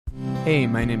Hey,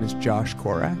 my name is Josh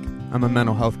Korak. I'm a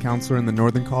mental health counselor in the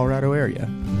Northern Colorado area.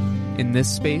 In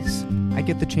this space, I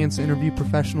get the chance to interview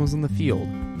professionals in the field,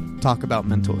 talk about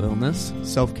mental illness,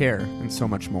 self-care, and so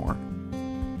much more.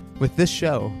 With this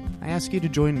show, I ask you to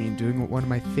join me in doing what one of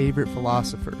my favorite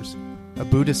philosophers, a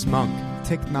Buddhist monk,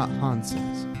 Thich Nhat Hanh,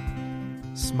 says.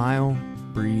 Smile,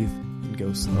 breathe, and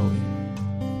go slowly.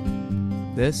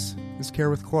 This is Care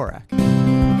with Korak.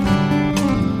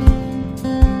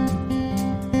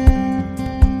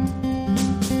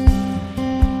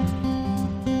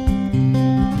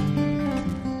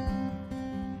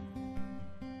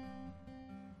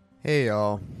 Hey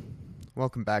y'all,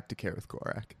 welcome back to Care with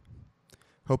Korak.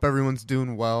 Hope everyone's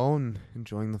doing well and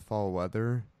enjoying the fall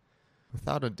weather.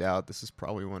 Without a doubt, this is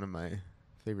probably one of my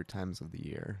favorite times of the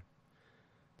year.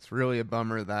 It's really a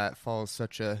bummer that fall is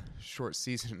such a short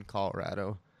season in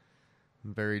Colorado.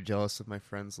 I'm very jealous of my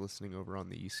friends listening over on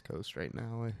the East Coast right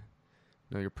now. I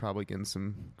know you're probably getting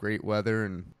some great weather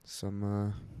and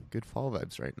some good fall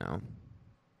vibes right now.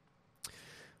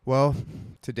 Well,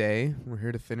 today we're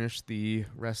here to finish the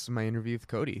rest of my interview with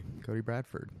Cody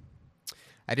Bradford.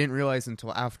 I didn't realize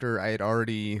until after I had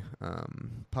already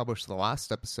published the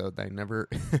last episode that I never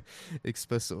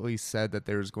explicitly said that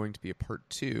there was going to be a part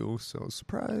 2, so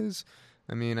surprise.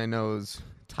 I mean, I know it was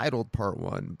titled part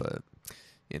 1, but,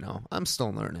 you know, I'm still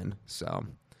learning, so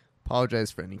apologize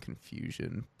for any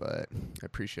confusion, but I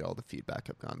appreciate all the feedback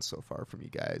I've gotten so far from you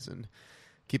guys, and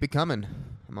keep it coming.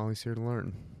 I'm always here to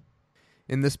learn.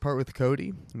 In this part with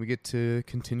Cody, we get to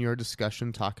continue our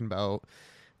discussion talking about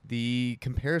the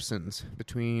comparisons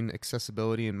between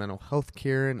accessibility in mental health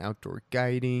care and outdoor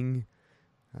guiding,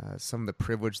 some of the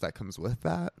privilege that comes with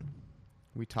that.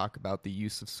 We talk about the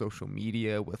use of social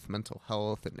media with mental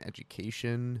health and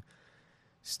education,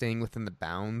 staying within the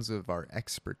bounds of our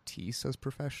expertise as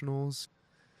professionals,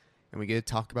 and we get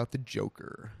to talk about the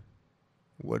Joker.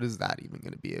 What is that even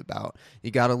going to be about?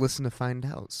 You got to listen to find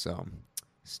out, so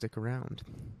stick around.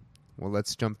 Well,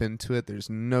 let's jump into it. There's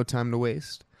no time to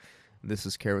waste. This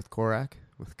is Care with Korak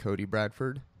with Cody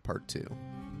Bradford, Part 2.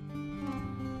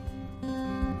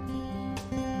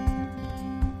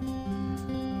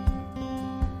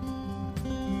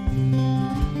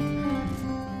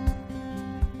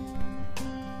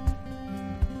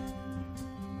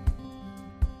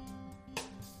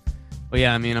 Well,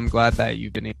 yeah, I mean, I'm glad that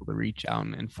you've been able to reach out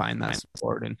and find that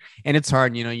support. And it's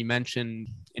hard, you know, you mentioned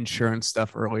insurance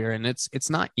stuff earlier, and it's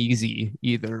not easy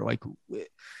either. Like,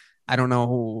 I don't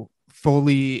know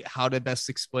fully how to best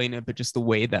explain it, but just the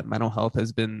way that mental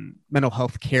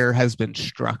health care has been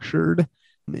structured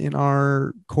in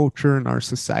our culture and our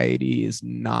society is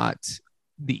not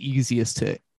the easiest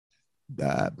to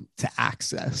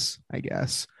access, I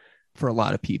guess, for a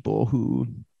lot of people who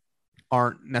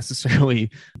aren't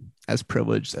necessarily as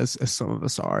privileged as some of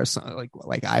us are,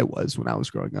 like I was when I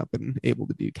was growing up and able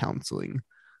to do counseling.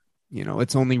 You know,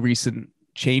 it's only recent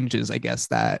changes, I guess,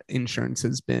 that insurance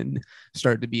has been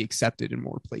started to be accepted in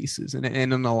more places, and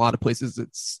in a lot of places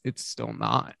it's still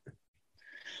not.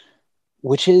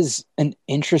 Which is an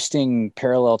interesting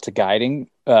parallel to guiding.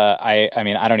 I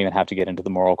mean, I don't even have to get into the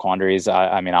moral quandaries.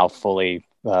 I mean, I'll fully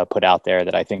put out there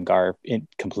that I think our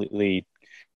completely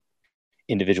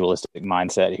individualistic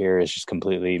mindset here is just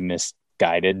completely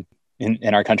misguided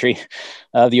in our country,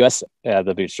 the U.S.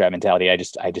 The bootstrap mentality. I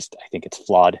think it's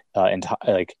flawed,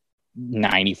 like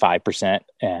 95%,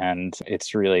 and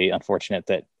it's really unfortunate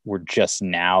that we're just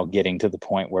now getting to the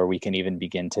point where we can even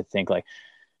begin to think like,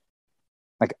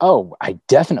 oh, I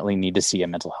definitely need to see a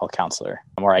mental health counselor,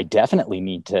 or I definitely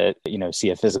need to,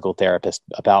 see a physical therapist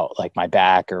about like my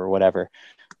back or whatever.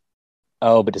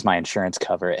 Oh, but does my insurance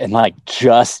cover it? And like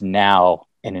just now,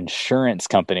 an insurance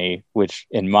company, which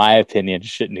in my opinion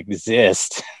shouldn't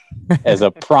exist as a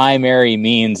primary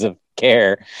means of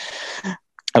care,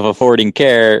 of affording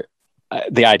care,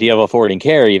 the idea of affording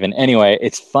care even. Anyway,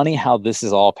 it's funny how this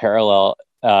is all parallel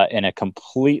in a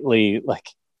completely like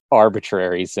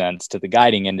arbitrary sense to the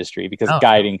guiding industry, because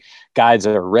guides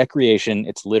are recreation.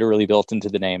 It's literally built into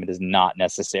the name. It is not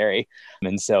necessary.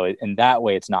 And so in that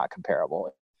way, it's not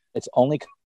comparable. It's only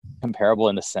comparable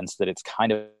in the sense that it's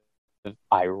kind of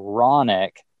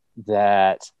ironic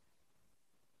that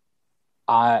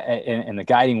in the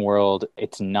guiding world,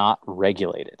 it's not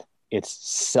regulated. It's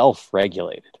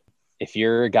self-regulated. If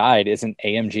your guide isn't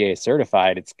AMGA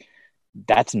certified,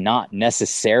 that's not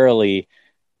necessarily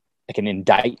like an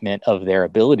indictment of their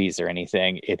abilities or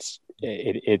anything. It's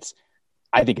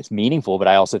I think it's meaningful, but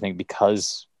I also think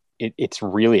because it's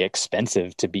really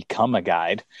expensive to become a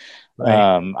guide.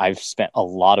 Right. I've spent a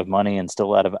lot of money and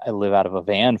still I live out of a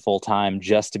van full time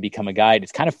just to become a guide.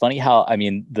 It's kind of funny how, I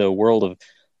mean, the world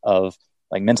of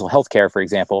like mental health care, for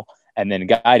example, and then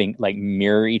guiding like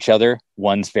mirror each other.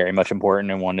 One's very much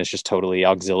important and one is just totally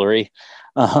auxiliary.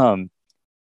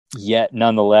 Yet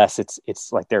nonetheless,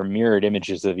 it's like they're mirrored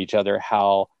images of each other.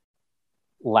 How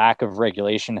lack of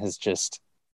regulation has just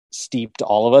steeped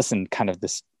all of us in kind of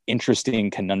this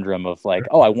interesting conundrum of like,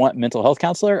 oh, I want mental health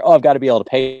counselor. Oh, I've got to be able to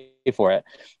pay for it.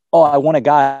 Oh, I want a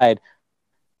guide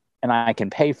and I can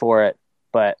pay for it,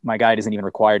 but my guide isn't even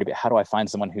required to be. How do I find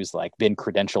someone who's like been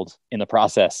credentialed in the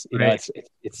process? You know,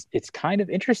 it's kind of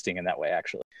interesting in that way,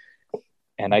 actually.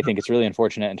 And I think it's really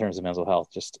unfortunate in terms of mental health,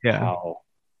 just how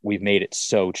we've made it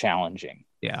so challenging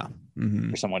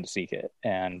for someone to seek it.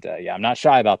 And I'm not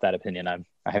shy about that opinion.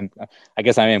 I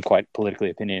guess I am quite politically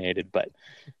opinionated, but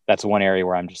that's one area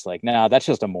where I'm just like, nah, that's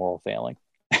just a moral failing.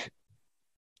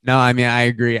 No, I mean, I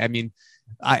agree. I mean,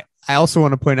 I also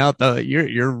want to point out though,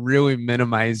 you're really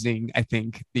minimizing, I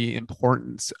think, the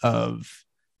importance of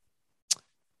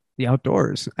the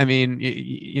outdoors. I mean,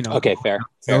 you know. Okay, fair.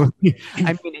 I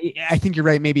mean, I think you're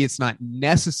right. Maybe it's not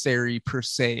necessary per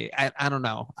se. I don't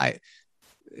know.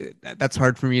 That's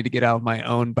hard for me to get out of my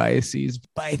own biases,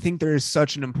 but I think there is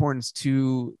such an importance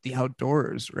to the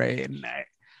outdoors, right? And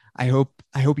I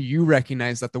hope you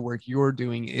recognize that the work you're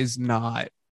doing is not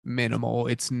minimal.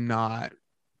 It's not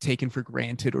taken for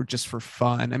granted or just for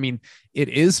fun. I mean, it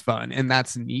is fun and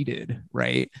that's needed,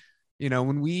 right? You know,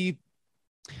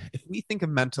 if we think of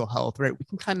mental health, right, we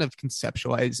can kind of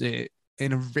conceptualize it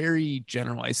in a very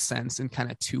generalized sense in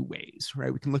kind of two ways,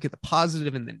 right? We can look at the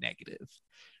positive and the negative,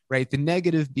 right? The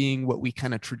negative being what we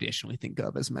kind of traditionally think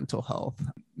of as mental health,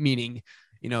 meaning,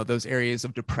 you know, those areas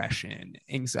of depression,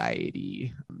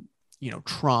 anxiety, you know,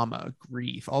 trauma,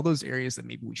 grief, all those areas that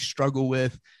maybe we struggle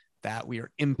with, that we are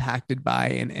impacted by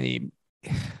in a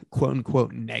quote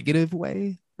unquote negative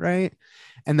way, right?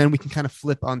 And then we can kind of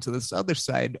flip onto this other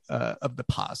side of the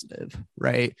positive,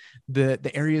 right?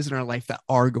 The areas in our life that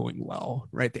are going well,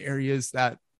 right? The areas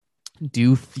that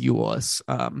do fuel us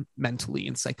mentally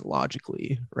and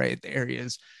psychologically, right? The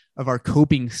areas of our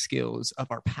coping skills, of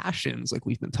our passions, like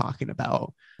we've been talking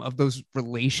about, of those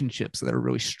relationships that are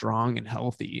really strong and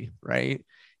healthy, right?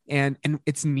 And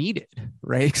it's needed,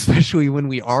 right? Especially when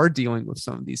we are dealing with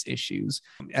some of these issues,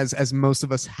 as most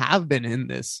of us have been in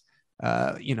this,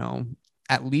 you know,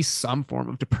 at least some form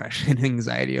of depression,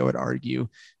 anxiety, I would argue,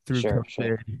 through COVID.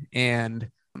 Sure.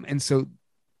 And so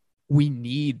we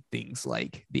need things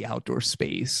like the outdoor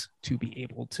space to be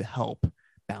able to help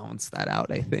balance that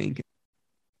out, I think.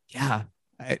 Yeah.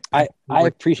 I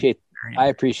appreciate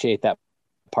that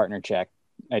partner check.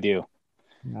 I do.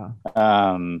 Yeah.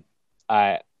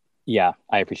 I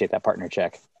appreciate that partner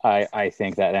check. I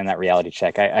think that, and that reality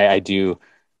check, I do.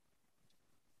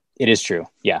 It is true.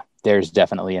 Yeah. There's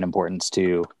definitely an importance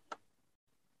to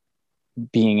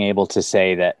being able to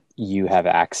say that you have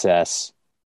access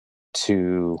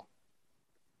to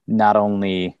not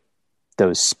only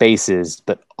those spaces,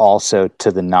 but also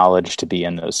to the knowledge to be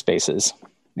in those spaces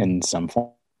in some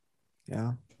form.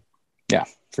 Yeah. Yeah,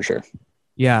 for sure.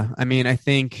 Yeah. I mean, I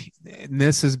think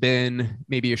this has been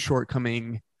maybe a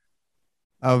shortcoming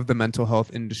of the mental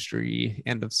health industry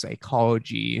and of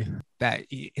psychology that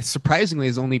surprisingly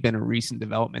has only been a recent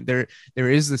development. There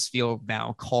is this field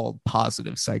now called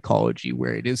positive psychology,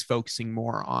 where it is focusing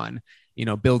more on, you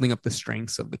know, building up the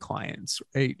strengths of the clients.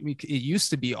 Right? It used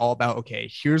to be all about, okay,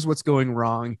 here's what's going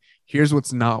wrong, here's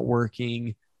what's not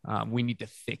working. We need to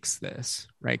fix this,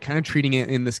 right? Kind of treating it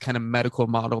in this kind of medical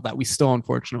model that we still,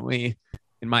 unfortunately,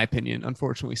 in my opinion,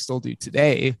 unfortunately still do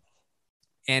today.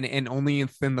 And only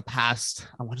within the past,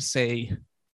 I want to say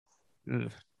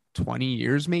 20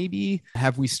 years, maybe,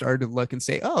 have we started to look and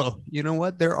say, oh, you know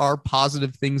what? There are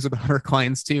positive things about our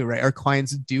clients too, right? Our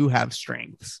clients do have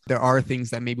strengths. There are things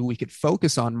that maybe we could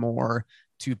focus on more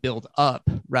to build up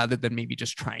rather than maybe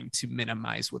just trying to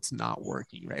minimize what's not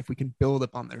working, right? If we can build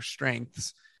up on their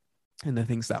strengths and the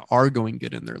things that are going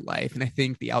good in their life. And I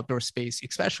think the outdoor space,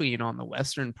 especially, you know, on the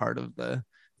western part of the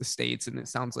States, and it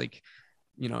sounds like,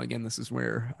 you know, again, this is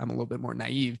where I'm a little bit more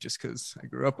naive just because I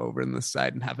grew up over in this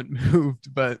side and haven't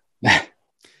moved. But,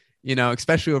 you know,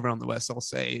 especially over on the West, I'll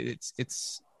say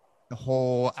it's the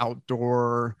whole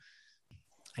outdoor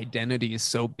identity is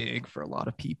so big for a lot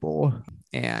of people.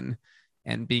 And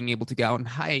being able to go out and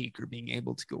hike, or being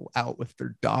able to go out with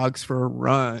their dogs for a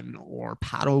run, or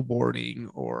paddle boarding,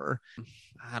 or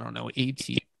I don't know,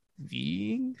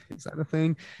 ATVing, is that a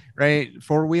thing? Right?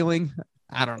 Four-wheeling.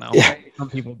 I don't know. Yeah. Some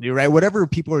people do, right? Whatever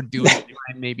people are doing,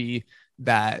 maybe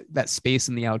that space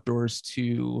in the outdoors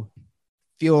to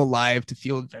feel alive, to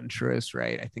feel adventurous,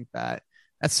 right? I think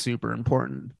that's super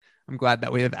important. I'm glad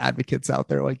that we have advocates out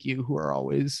there like you who are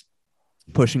always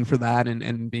pushing for that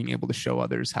and being able to show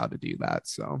others how to do that.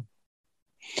 So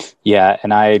Yeah,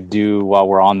 and I do, while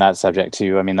we're on that subject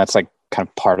too, I mean, that's like kind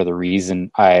of part of the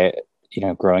reason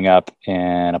growing up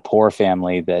in a poor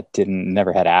family that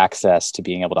never had access to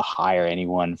being able to hire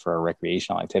anyone for a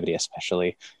recreational activity,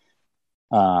 especially.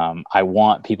 I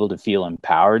want people to feel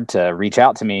empowered to reach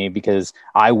out to me, because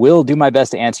I will do my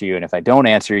best to answer you. And if I don't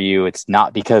answer you, it's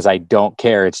not because I don't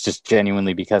care. It's just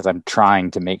genuinely because I'm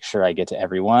trying to make sure I get to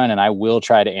everyone, and I will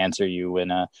try to answer you in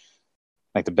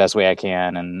the best way I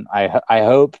can. And I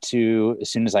hope to, as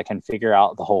soon as I can figure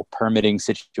out the whole permitting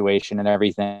situation and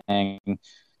everything,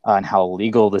 and how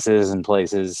legal this is in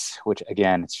places, which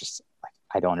again, it's just,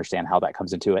 I don't understand how that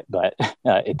comes into it, but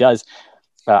it does.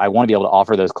 I want to be able to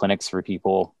offer those clinics for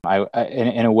people.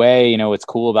 In a way, what's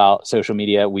cool about social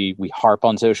media, we harp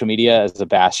on social media as a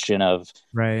bastion of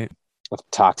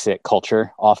toxic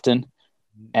culture often.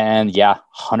 And yeah,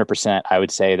 100%, I would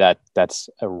say that that's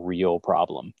a real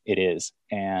problem. It is.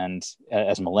 And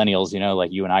as millennials,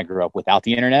 like you and I grew up without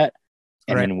the internet,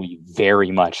 and then we very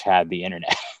much had the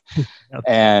internet.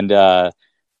 And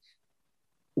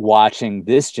watching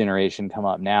this generation come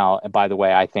up now, and by the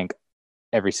way, I think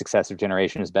every successive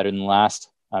generation is better than the last.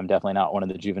 I'm definitely not one of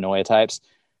the Juvenoia types,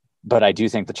 but I do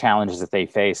think the challenges that they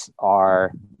face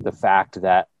are the fact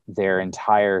that their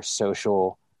entire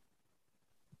social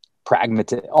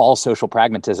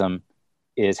pragmatism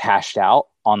is hashed out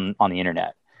on the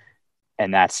internet.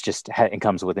 And that's just, it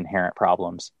comes with inherent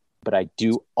problems. But I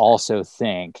do also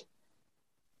think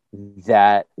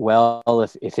that, well,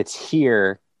 if it's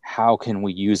here, how can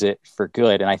we use it for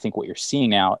good? And I think what you're seeing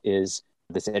now is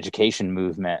this education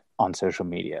movement on social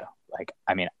media. Like,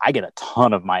 I mean, I get a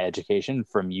ton of my education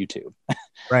from YouTube,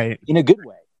 right? In a good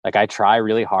way. Like, I try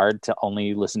really hard to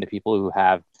only listen to people who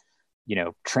have,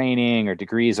 training or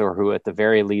degrees, or who at the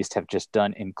very least have just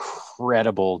done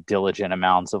incredible diligent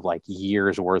amounts of like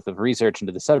years worth of research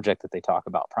into the subject that they talk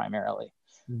about primarily.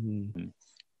 Mm-hmm.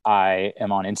 I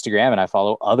am on Instagram and I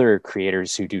follow other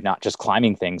creators who do not just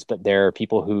climbing things, but there are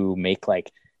people who make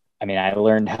I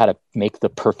learned how to make the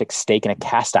perfect steak in a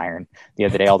cast iron the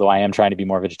other day, although I am trying to be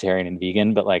more vegetarian and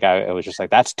vegan, but I was just like,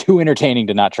 that's too entertaining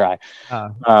to not try.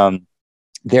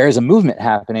 There is a movement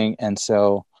happening. And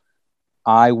so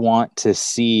I want to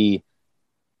see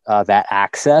that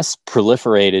access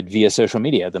proliferated via social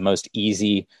media, the most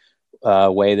easy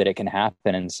way that it can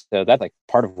happen. And so that's like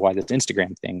part of why this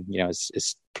Instagram thing,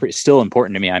 is still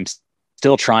important to me. I'm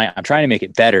trying to make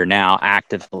it better now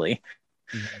actively.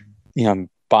 Mm-hmm.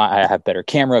 I have better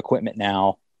camera equipment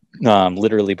now.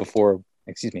 Literally before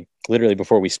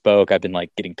we spoke, I've been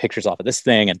like getting pictures off of this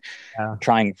thing and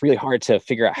trying really hard to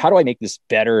figure out, how do I make this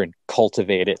better and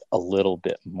cultivate it a little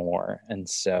bit more. And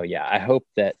so, yeah, I hope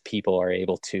that people are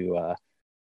able to,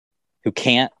 who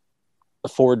can't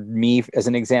afford me as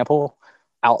an example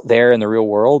out there in the real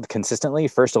world consistently.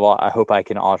 First of all, I hope I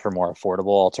can offer more affordable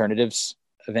alternatives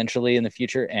eventually in the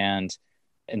future. And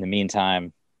in the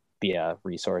meantime, be a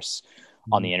resource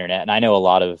on the internet. And I know a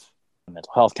lot of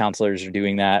mental health counselors are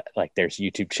doing that. Like, there's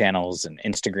YouTube channels and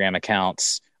Instagram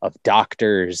accounts of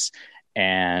doctors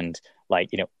and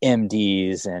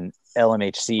MDs and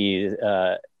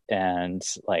LMHC and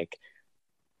like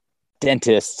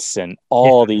dentists and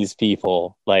all these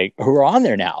people who are on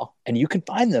there now, and you can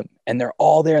find them, and they're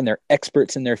all there, and they're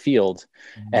experts in their field.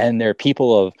 And they're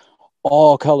people of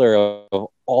all color, of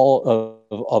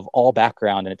all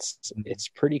background, and it's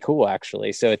pretty cool,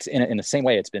 actually. So it's in the same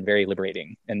way, it's been very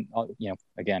liberating. And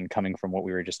again, coming from what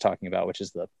we were just talking about, which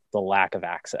is the lack of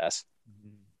access.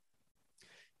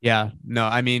 Yeah, no,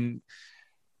 I mean,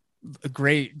 a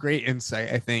great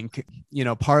insight. I think,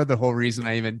 part of the whole reason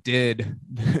I even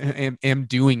am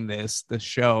doing this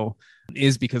show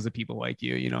is because of people like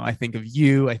you. I think of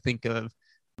you, I think of,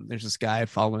 there's this guy I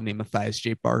follow named Matthias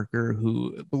J. Barker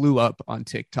who blew up on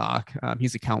TikTok.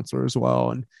 He's a counselor as well,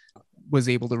 and was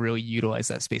able to really utilize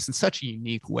that space in such a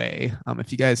unique way.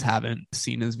 If you guys haven't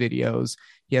seen his videos,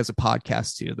 he has a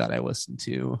podcast too that I listen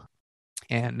to.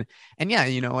 And yeah,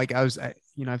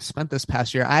 I've spent this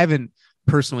past year, I haven't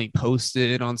personally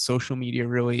posted on social media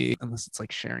really, unless it's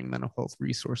like sharing mental health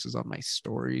resources on my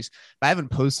stories. But I haven't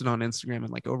posted on Instagram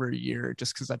in like over a year,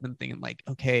 just because I've been thinking like,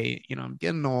 okay, I'm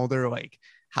getting older. Like,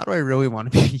 how do I really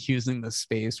want to be using this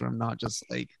space where I'm not just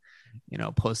like,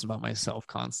 posting about myself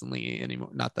constantly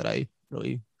anymore? Not that I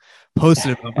really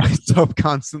posted about myself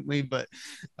constantly, but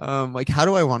like, how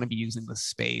do I want to be using this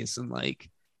space? And like,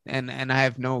 and I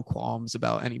have no qualms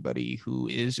about anybody who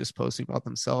is just posting about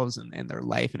themselves and their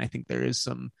life. And I think there's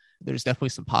definitely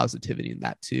some positivity in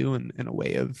that too, and a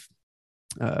way of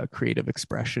creative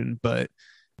expression. But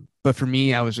But for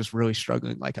me, I was just really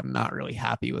struggling. Like, I'm not really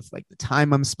happy with like the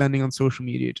time I'm spending on social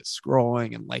media, just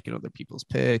scrolling and liking other people's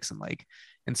pics.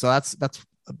 And so that's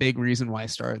a big reason why I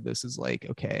started this, is like,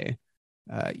 okay,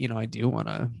 I do want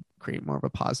to create more of a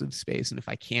positive space. And if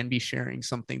I can be sharing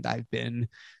something that I've been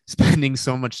spending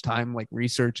so much time like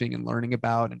researching and learning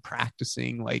about and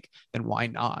practicing, like, then why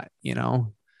not, 100%.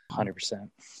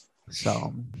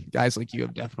 So guys like you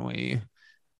have definitely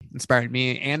inspired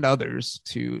me and others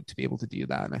to be able to do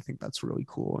that. And I think that's really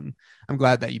cool. And I'm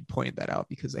glad that you pointed that out,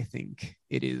 because I think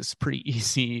it is pretty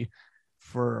easy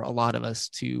for a lot of us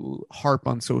to harp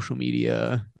on social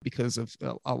media because of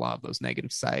a lot of those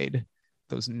negative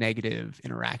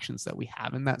interactions that we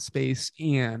have in that space.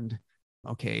 And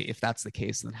okay, if that's the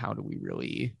case, then how do we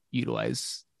really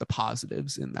utilize the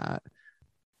positives in that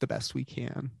the best we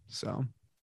can? So I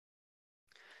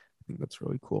think that's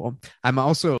really cool. I'm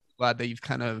also glad that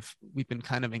we've been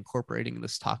kind of incorporating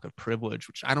this talk of privilege,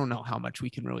 which I don't know how much we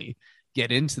can really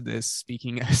get into this,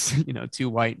 speaking as, two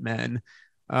white men,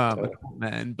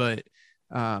 but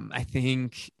I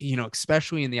think,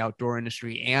 especially in the outdoor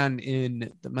industry and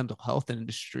in the mental health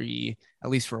industry, at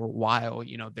least for a while,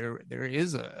 there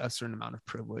is a certain amount of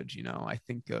privilege. I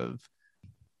think of,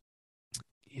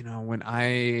 when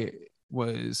I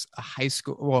was a high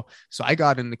school, so I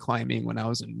got into climbing when I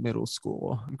was in middle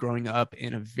school, growing up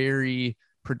in a very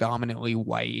predominantly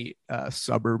white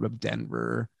suburb of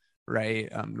Denver, right?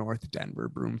 North Denver,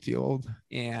 Broomfield.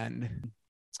 And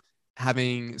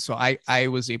I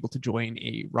was able to join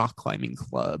a rock climbing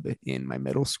club in my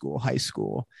middle school, high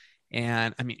school.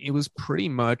 And I mean, it was pretty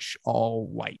much all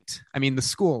white. I mean, the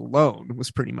school alone was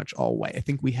pretty much all white. I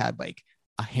think we had like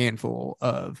a handful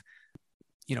of,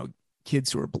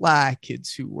 kids who were Black,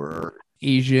 kids who were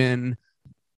Asian.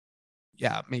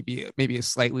 Yeah, maybe a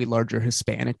slightly larger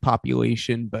Hispanic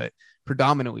population, but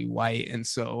predominantly white. And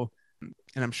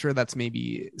I'm sure that's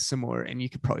maybe similar, and you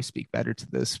could probably speak better to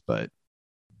this, but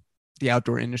the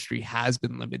outdoor industry has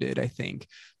been limited, I think,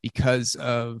 because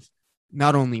of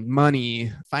not only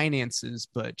money, finances,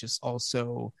 but just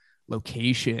also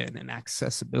location and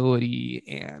accessibility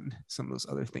and some of those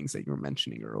other things that you were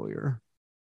mentioning earlier.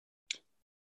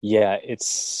 Yeah,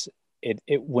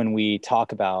 when we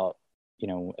talk about,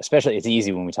 especially it's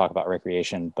easy when we talk about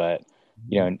recreation, but,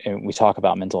 and we talk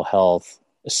about mental health,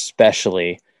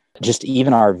 especially just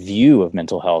even our view of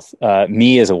mental health.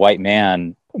 Me as a white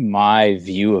man, my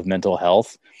view of mental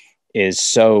health is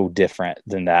so different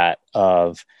than that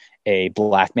of a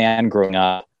Black man growing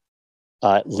up.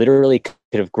 Literally could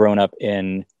have grown up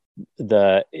if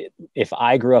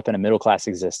I grew up in a middle-class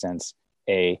existence,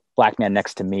 a Black man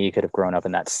next to me could have grown up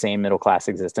in that same middle-class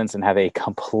existence and have a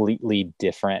completely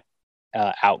different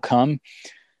outcome,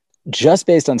 just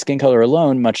based on skin color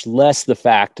alone, much less the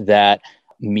fact that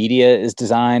media is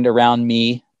designed around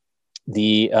me.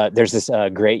 There's this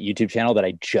great YouTube channel that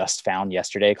I just found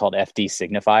yesterday called FD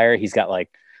Signifier. He's got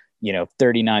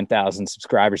 39,000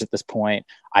 subscribers at this point.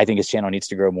 I think his channel needs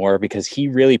to grow more, because he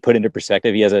really put into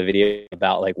perspective. He has a video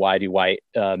about why do white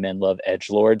men love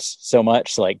edgelords so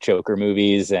much, like Joker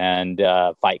movies and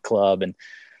Fight Club, and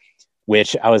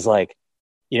which I was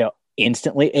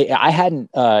instantly, I hadn't,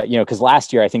 because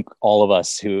last year I think all of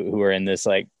us who are in this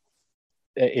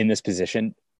in this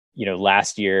position,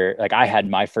 last year, I had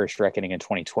my first reckoning in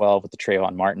 2012 with the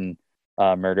Trayvon Martin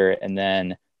murder, and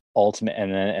then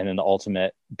the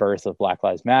ultimate birth of Black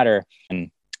Lives Matter.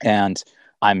 And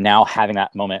I'm now having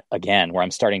that moment again where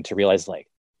I'm starting to realize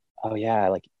oh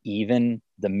yeah, even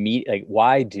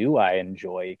why do I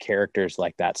enjoy characters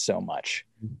like that so much?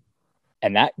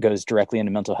 And that goes directly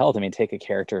into mental health. I mean, take a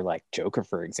character like Joker,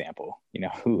 for example,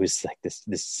 who is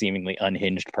this seemingly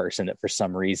unhinged person that for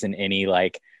some reason any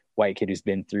white kid who's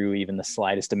been through even the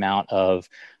slightest amount of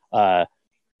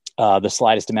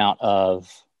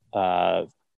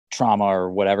trauma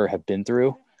or whatever have been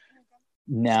through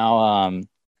now,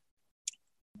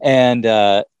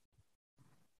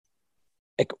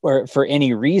 or for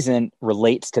any reason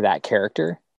relates to that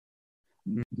character.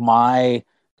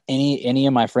 Any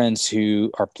of my friends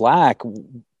who are Black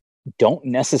don't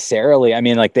necessarily, I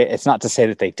mean, it's not to say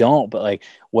that they don't, but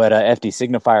what FD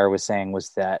Signifier was saying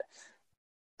was that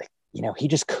he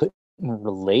just couldn't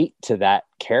relate to that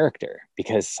character,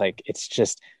 because it's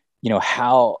just,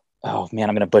 how, oh man,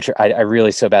 I'm going to butcher. I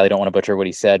really so badly don't want to butcher what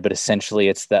he said, but essentially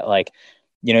it's that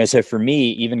so for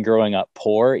me, even growing up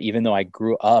poor, even though I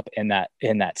grew up in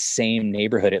that same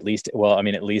neighborhood, at least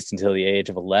until the age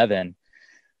of 11,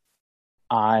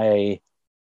 I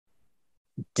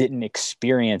didn't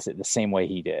experience it the same way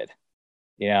he did.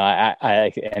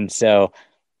 And so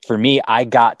for me, I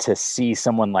got to see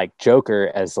someone like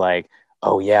Joker as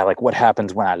oh yeah, like what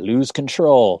happens when I lose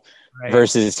control, Right.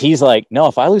 versus he's like, no,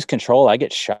 if I lose control, I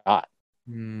get shot.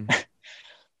 Mm,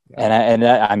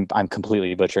 yeah. I'm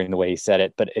completely butchering the way he said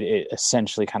it, but it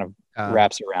essentially kind of Uh,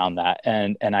 wraps around that.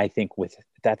 And I think with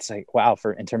that's like, wow,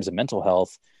 for in terms of mental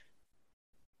health,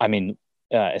 I mean,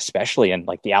 especially in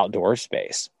like the outdoor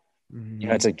space, it's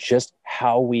mhm. like just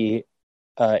how we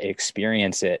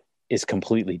experience it is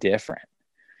completely different.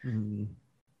 Mhm.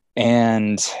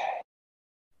 And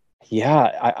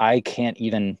yeah, I can't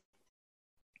even,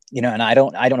 and I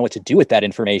don't know what to do with that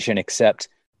information except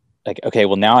like, okay,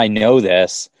 well now I know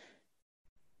this.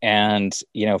 And,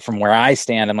 from where I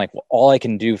stand, I'm like, well, all I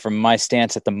can do from my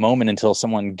stance at the moment until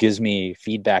someone gives me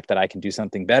feedback that I can do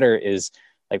something better is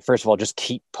like, first of all, just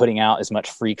keep putting out as much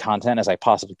free content as I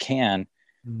possibly can.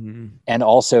 Mhm. And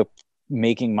also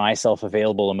making myself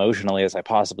available emotionally as I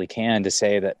possibly can to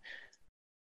say that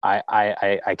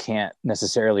I can't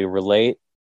necessarily relate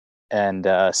and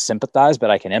sympathize,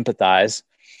 but I can empathize.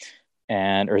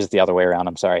 Or is it the other way around?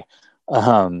 I'm sorry.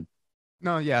 Um,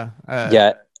 No, yeah.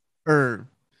 yeah, Or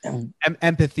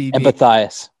empathy being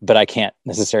empathize, but I can't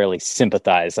necessarily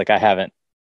sympathize. Like I haven't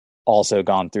also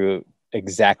gone through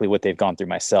exactly what they've gone through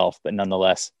myself, but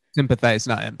nonetheless, sympathize,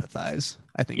 not empathize,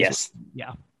 I think is what, yes,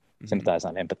 yeah. Mhm. sympathize,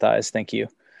 not empathize. Thank you.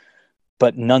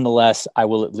 But nonetheless, I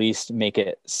will at least make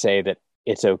it say that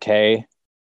it's okay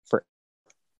for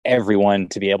everyone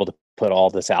to be able to put all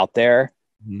this out there.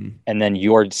 Mhm. And then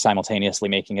you're simultaneously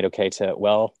making it okay to,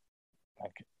 well,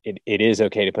 like it is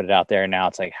okay to put it out there. Now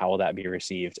it's like, how will that be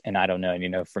received? And I don't know.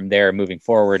 And, from there moving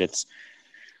forward, it's,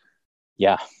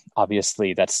 yeah,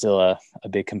 obviously that's still a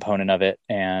big component of it.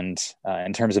 And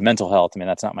in terms of mental health, I mean,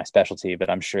 that's not my specialty, but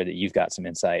I'm sure that you've got some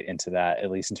insight into that,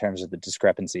 at least in terms of the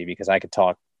discrepancy, because I could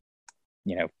talk,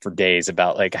 for days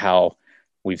about like how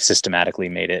we've systematically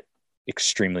made it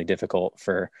extremely difficult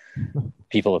for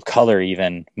people of color,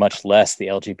 even much less the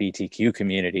LGBTQ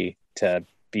community, to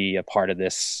be a part of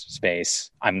this space.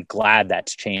 I'm glad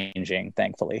that's changing,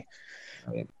 thankfully.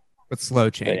 Right. But slow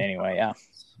But change. anyway, yeah.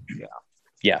 Yeah.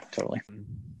 Yeah, totally.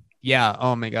 Yeah.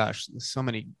 Oh my gosh. There's so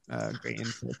many great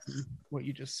insights in what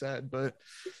you just said. But,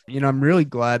 I'm really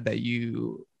glad that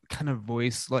you kind of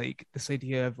voice like this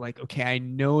idea of like, okay, I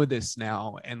know this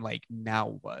now. And like,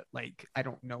 now what? Like, I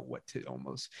don't know what to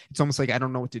it's almost like I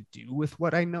don't know what to do with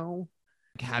what I know.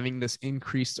 Like, having this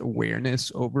increased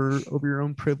awareness over your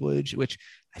own privilege, which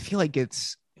I feel like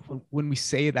it's when we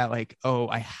say that, like, oh,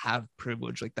 I have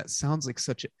privilege, like that sounds like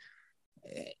such a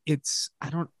it's I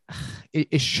don't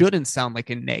it shouldn't sound like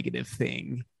a negative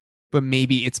thing, but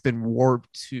maybe it's been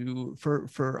warped to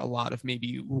for a lot of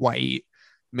maybe white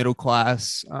middle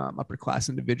class upper class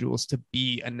individuals to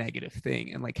be a negative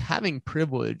thing. And like having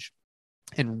privilege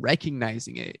and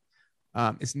recognizing it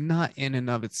is not in and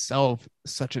of itself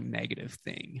such a negative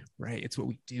thing, right? It's what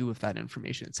we do with that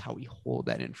information. It's how we hold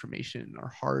that information in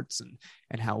our hearts,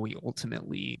 and how we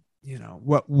ultimately,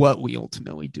 what we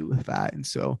ultimately do with that. And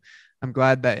so I'm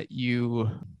glad that you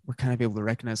were kind of able to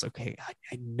recognize, okay,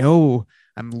 I know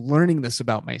I'm learning this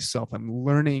about myself. I'm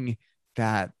learning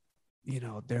that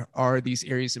there are these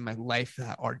areas in my life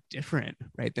that are different,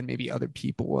 right, than maybe other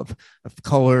people of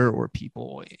color, or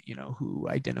people who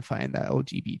identify in the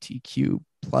LGBTQ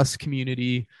plus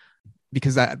community,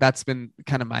 because that's been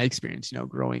kind of my experience,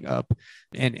 growing up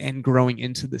and growing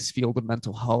into this field of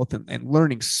mental health, and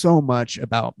learning so much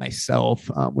about myself,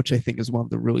 which I think is one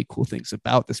of the really cool things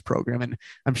about this program. And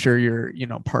I'm sure your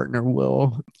partner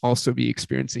will also be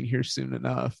experiencing here soon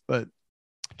enough. But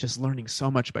just learning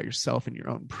so much about yourself and your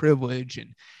own privilege,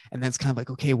 and that's kind of like,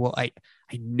 okay, well, I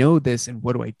know this, and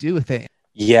what do I do with it?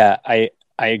 Yeah, I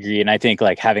agree. And I think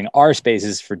like having our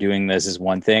spaces for doing this is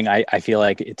one thing. I feel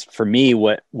like it's for me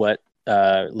what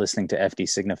listening to FD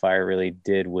Signifier really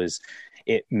did was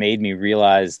it made me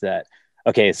realize that,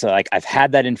 okay, so like I've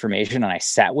had that information and I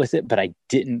sat with it, but I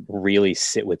didn't really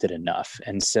sit with it enough.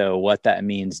 And so what that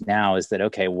means now is that,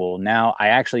 okay, well, now I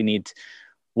actually need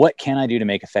what can I do to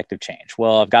make effective change?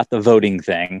 Well, I've got the voting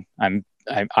thing.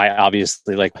 I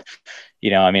obviously like,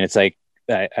 I mean, it's like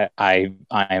I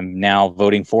am now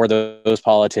voting for those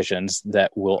politicians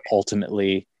that will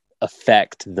ultimately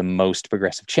affect the most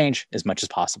progressive change as much as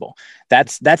possible.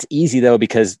 That's easy though,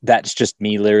 because that's just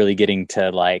me literally getting to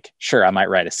like, sure, I might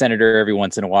write a senator every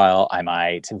once in a while. I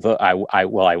might vote. I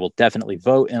will definitely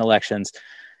vote in elections.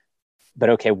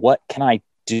 But okay, what can I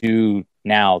do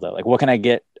now though? Like, what can I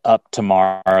get up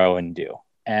tomorrow and do?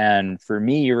 And for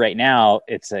me right now,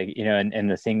 it's like,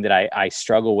 and the thing that I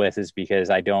struggle with is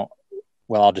because I don't,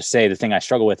 well, I'll just say the thing I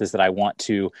struggle with is that I want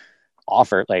to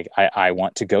offer, like, I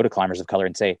want to go to climbers of color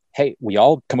and say, hey, we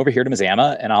all come over here to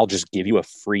Mazama and I'll just give you a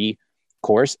free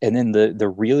course. And then the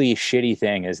really shitty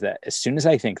thing is that as soon as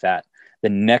I think that, the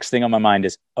next thing on my mind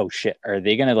is, oh shit, are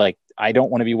they gonna like, I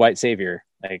don't want to be white savior.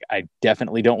 Like, I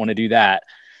definitely don't want to do that.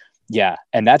 Yeah.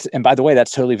 And by the way,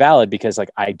 that's totally valid, because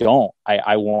like, I won't,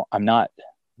 I'm not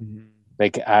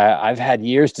like, I've had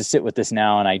years to sit with this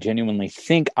now. And I genuinely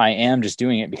think I am just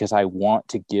doing it because I want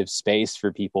to give space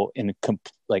for people in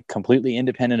like completely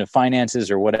independent of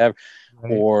finances or whatever,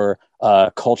 right, or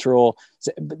cultural.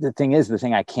 But the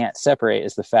thing I can't separate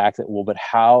is the fact that, well, but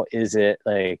how is it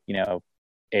like,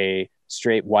 a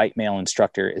straight white male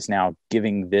instructor is now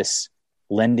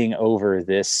lending over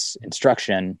this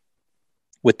instruction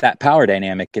with that power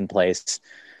dynamic in place.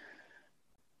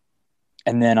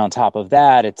 And then on top of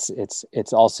that,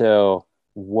 it's also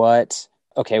what,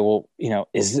 okay, well,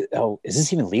 is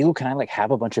this even legal? Can I like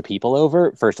have a bunch of people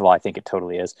over? First of all, I think it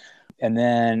totally is. And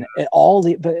then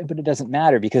but it doesn't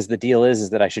matter, because the deal is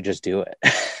that I should just do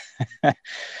it.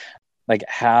 Like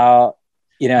how,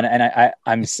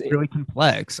 I'm it's really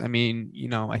complex. I mean,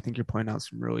 I think you're pointing out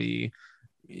some really,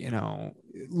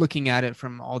 looking at it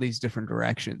from all these different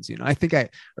directions. I think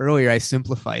earlier I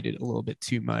simplified it a little bit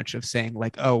too much, of saying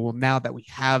like, oh, well, now that we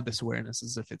have this awareness,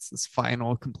 as if it's this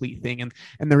final complete thing. And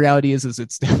the reality is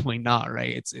it's definitely not,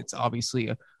 right? It's obviously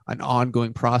an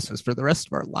ongoing process for the rest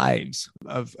of our lives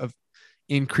of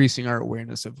increasing our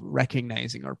awareness, of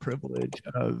recognizing our privilege,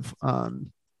 of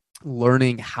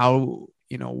learning how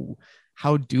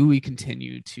do we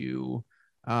continue to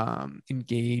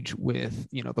engage with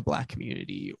the Black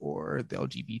community, or the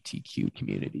LGBTQ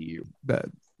community, or the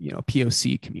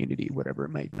POC community, whatever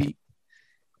it might be.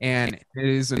 And it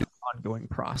is an ongoing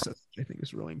process, which I think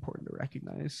is really important to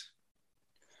recognize.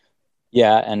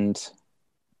 Yeah, and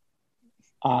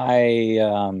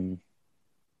I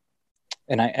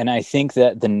think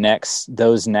that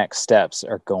those next steps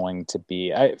are going to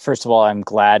be, first of all, I'm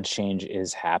glad change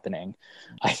is happening.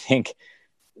 I think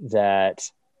that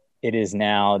it is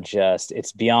now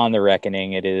it's beyond the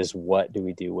reckoning. It is, what do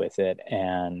we do with it?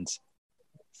 And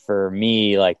for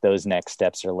me, like, those next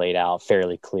steps are laid out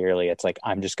fairly clearly. It's like,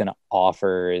 I'm just going to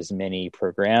offer as many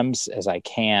programs as I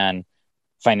can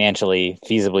financially,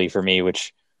 feasibly for me,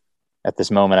 which at this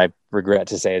moment I regret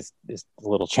to say is a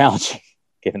little challenging,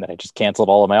 given that I just canceled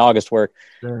all of my August work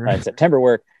and September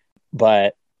work.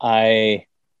 But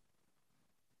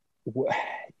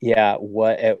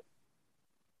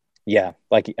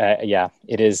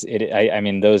it is. I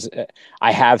mean, those,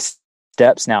 I have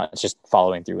steps now. It's just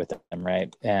following through with them.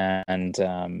 Right. And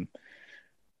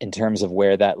in terms of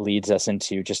where that leads us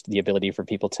into, just the ability for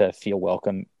people to feel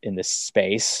welcome in this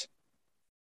space.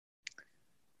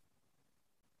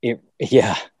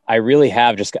 I really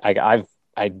have just, I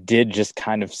did just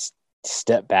kind of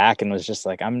step back and was just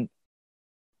like,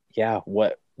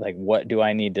 what do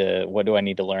I need to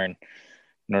learn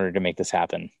in order to make this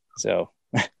happen? So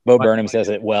Bo Burnham says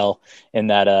it well in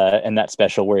that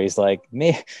special, where he's like,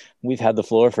 we've had the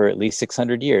floor for at least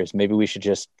 600 years. Maybe we should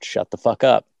just shut the fuck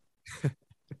up.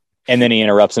 And then he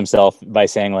interrupts himself by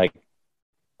saying, like,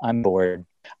 I'm bored.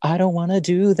 I don't want to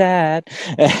do that.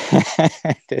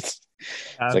 It's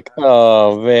like,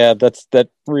 oh man, that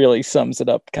really sums it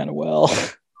up kind of well.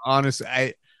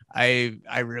 Honestly, I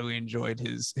really enjoyed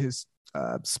his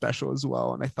special as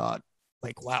well, and I thought,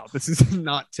 like, wow, this is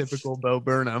not typical Bo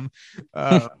Burnham.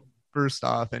 First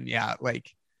off, and I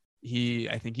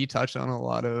think he touched on a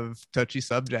lot of touchy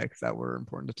subjects that were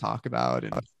important to talk about.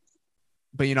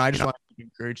 But I just want to keep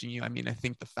encouraging you. I mean, I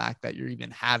think the fact that you're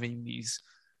even having these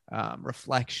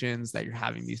reflections, that you're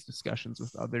having these discussions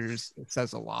with others, it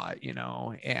says a lot,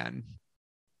 and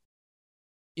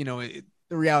the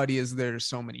reality is there's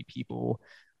so many people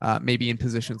maybe in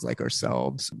positions like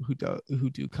ourselves who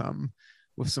do come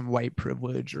with some white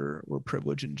privilege or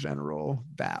privilege in general,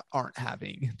 that aren't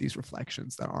having these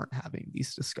reflections, that aren't having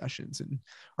these discussions, and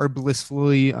are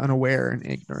blissfully unaware and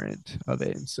ignorant of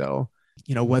it. And so,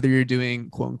 whether you're doing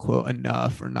quote unquote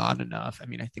enough or not enough, I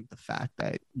mean, I think the fact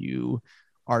that you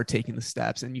are taking the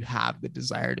steps and you have the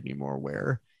desire to be more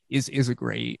aware is a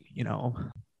great,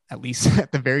 at least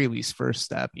at the very least, first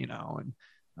step, and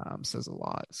says a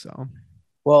lot. So,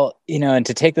 well, and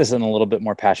to take this in a little bit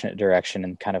more passionate direction,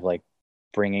 and kind of like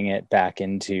bringing it back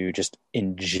into just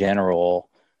in general,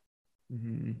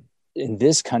 in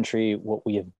this country, what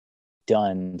we have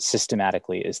done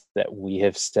systematically is that we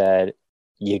have said,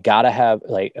 you got to have,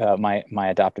 like, my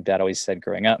adoptive dad always said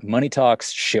growing up, money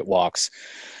talks, shit walks.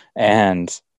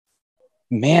 And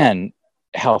man,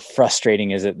 how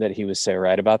frustrating is it that he was so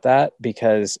right about that?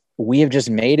 Because we have just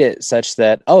made it such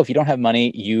that, if you don't have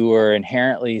money, you are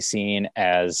inherently seen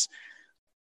as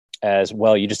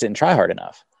well, you just didn't try hard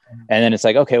enough. And then it's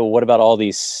like, okay, well, what about all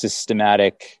these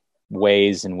systematic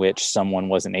ways in which someone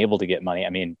wasn't able to get money. I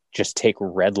mean, just take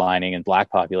redlining in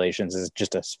Black populations as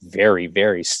just a very,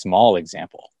 very small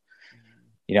example.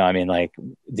 You know, I mean, like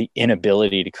the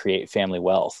inability to create family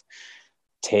wealth.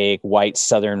 Take white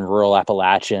Southern rural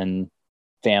Appalachian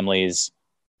families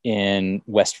in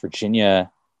West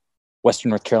Virginia, Western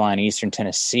North Carolina, Eastern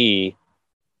Tennessee,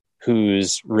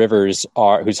 whose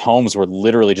homes were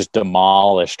literally just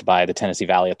demolished by the Tennessee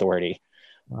Valley Authority.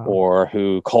 Wow. Or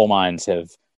who coal mines have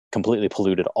completely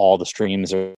polluted all the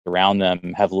streams around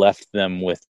them, have left them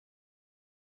with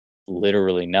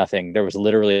literally nothing. There was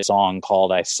literally a song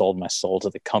called "I Sold My Soul to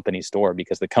the Company Store,"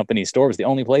 because the company store was the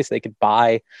only place they could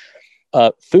buy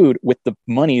food with the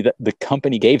money that the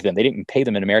company gave them. They didn't pay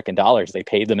them in American dollars. They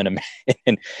paid them in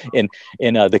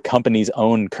the company's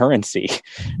own currency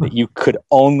that you could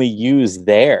only use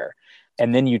there.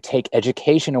 And then you take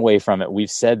education away from it. We've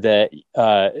said that,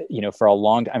 for a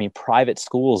long time, I mean, private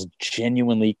schools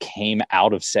genuinely came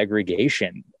out of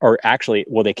segregation, or actually,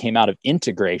 well, they came out of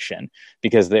integration,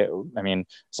 because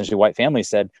essentially white families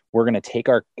said, we're going to take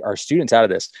our students out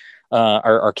of this,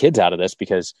 our kids out of this,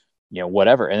 because,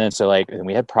 whatever. And then so and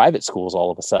we had private schools all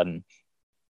of a sudden.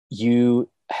 You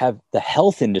have the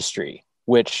health industry,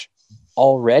 which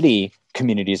already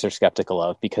communities are skeptical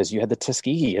of, because you had the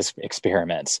Tuskegee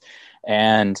experiments,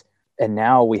 and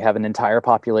now we have an entire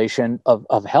population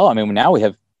of hell. I mean, now we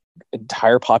have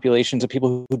entire populations of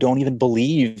people who don't even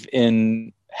believe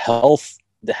in health,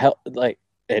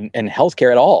 and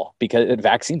healthcare at all, because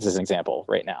vaccines is an example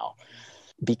right now,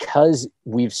 because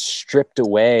we've stripped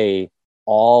away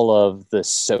all of the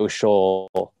social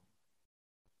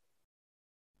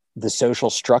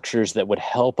structures that would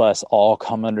help us all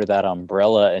come under that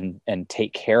umbrella and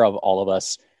take care of all of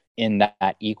us in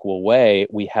that equal way.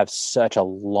 We have such a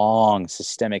long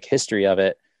systemic history of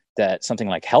it, that something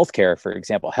like healthcare, for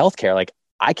example,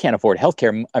 I can't afford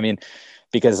healthcare. I mean,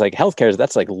 because healthcare,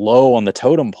 that's low on the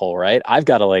totem pole, right? I've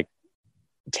got to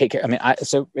take care. I mean,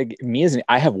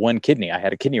 I have one kidney. I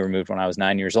had a kidney removed when I was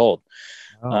 9 years old.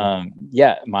 Oh.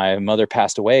 My mother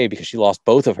passed away because she lost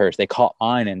both of hers. They caught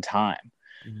mine in time.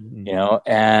 Mm-hmm.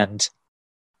 And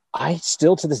I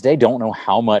still to this day don't know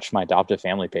how much my adoptive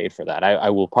family paid for that. I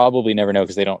will probably never know,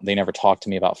 because they never talk to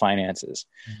me about finances.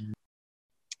 Mm-hmm.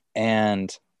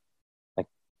 And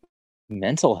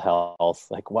mental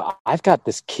health, well, I've got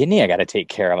this kidney I got to take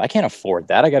care of. I can't afford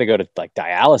that. I got to go to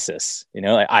dialysis.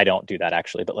 I don't do that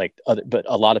actually, but but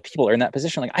a lot of people are in that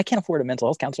position. I can't afford a mental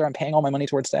health counselor. I'm paying all my money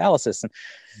towards dialysis. And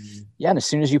and as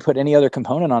soon as you put any other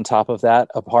component on top of that,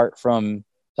 apart from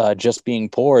just being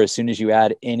poor, as soon as you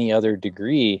add any other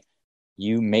degree,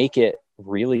 you make it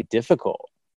really difficult.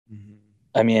 Mm-hmm.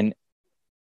 I mean,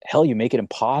 hell, you make it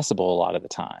impossible a lot of the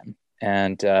time.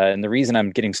 And the reason I'm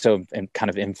getting so kind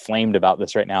of inflamed about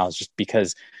this right now is just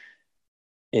because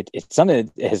it's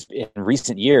something that has, in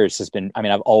recent years, has been, I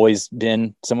mean, I've always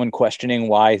been someone questioning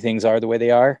why things are the way they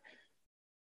are.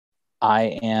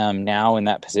 I am now in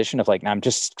that position of I'm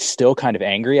just still kind of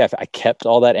angry. I kept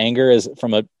all that anger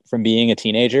from being a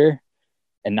teenager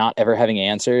and not ever having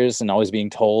answers and always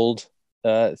being told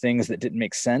things that didn't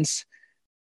make sense.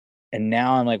 And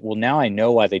now I'm well, now I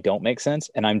know why they don't make sense,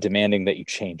 and I'm demanding that you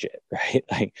change it,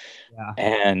 right?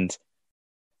 And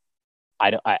I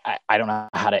don't know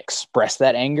how to express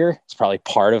that anger. It's probably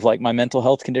part of my mental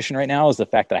health condition right now, is the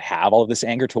fact that I have all of this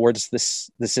anger towards the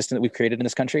system that we've created in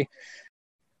this country.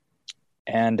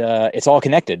 And it's all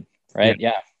connected, right?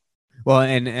 Yeah. Well,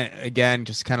 and again,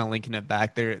 just kind of linking it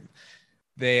back there,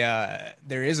 there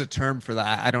is a term for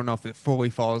that. I don't know if it fully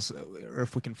falls, or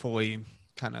if we can fully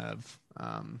kind of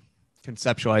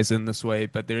conceptualize it in this way,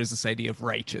 but there is this idea of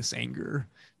righteous anger,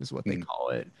 is what they call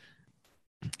it.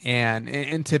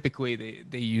 And typically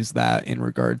they use that in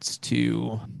regards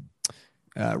to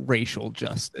racial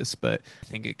justice, but I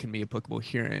think it can be applicable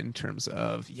here in terms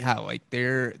of,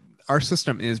 our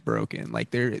system is broken.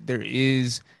 There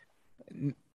is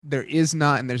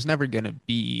not, and there's never going to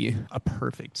be a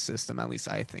perfect system. At least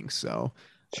I think so.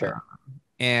 Sure.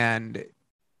 And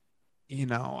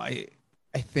I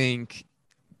think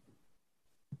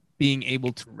being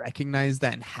able to recognize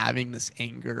that and having this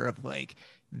anger of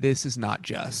this is not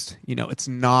just, it's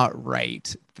not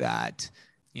right that,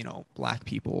 Black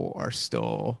people are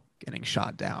still getting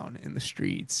shot down in the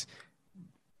streets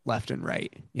left and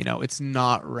right. It's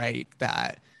not right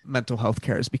that mental health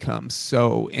care has become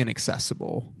so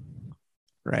inaccessible,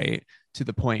 right? To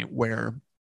the point where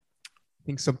I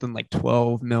think something like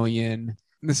 12 million,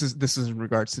 this is in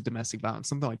regards to domestic violence,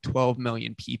 something like 12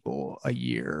 million people a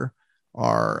year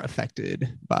are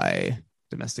affected by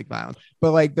domestic violence.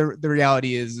 But like the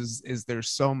reality is there's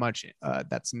so much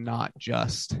that's not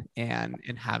just, and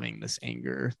having this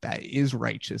anger that is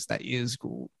righteous, that is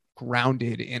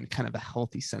grounded in kind of a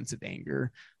healthy sense of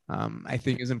anger, I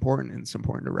think is important, and it's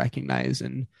important to recognize.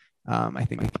 And I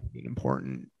think it can be an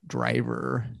important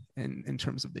driver in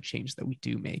terms of the change that we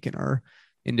do make in our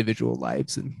individual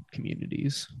lives and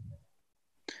communities.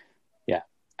 Yeah.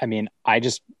 I mean, I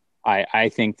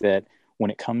think that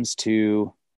when it comes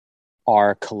to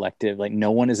our collective, like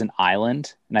no one is an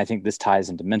island. And I think this ties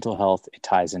into mental health. It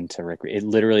ties into it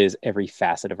literally is every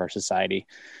facet of our society.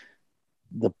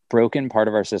 The broken part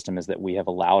of our system is that we have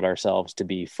allowed ourselves to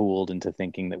be fooled into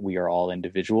thinking that we are all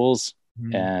individuals,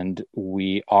 and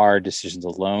our decisions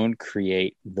alone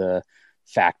create the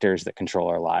factors that control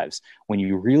our lives. When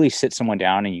you really sit someone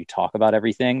down and you talk about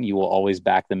everything, you will always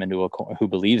back them into who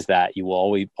believes that, you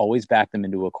will always back them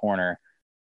into a corner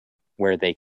where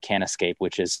they can't escape,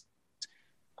 which is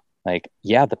like,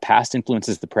 yeah, the past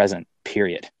influences the present,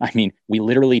 period. I mean, we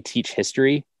literally teach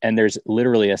history, and there's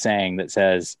literally a saying that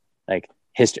says like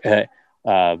history,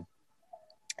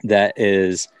 that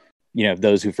is,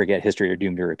 those who forget history are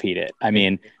doomed to repeat it. I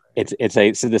mean,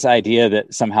 so this idea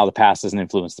that somehow the past doesn't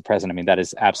influence the present. I mean, that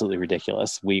is absolutely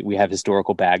ridiculous. We have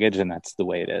historical baggage, and that's the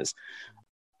way it is.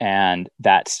 And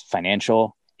that's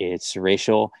financial, it's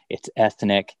racial, it's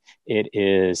ethnic, it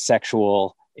is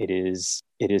sexual, it is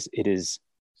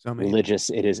so religious,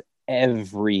 it is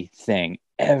everything.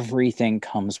 Everything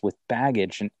comes with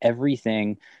baggage, and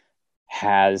everything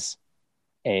has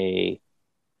a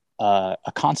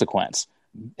consequence.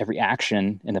 Every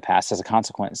action in the past has a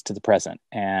consequence to the present.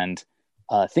 And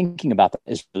thinking about that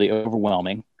is really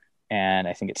overwhelming. And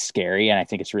I think it's scary. And I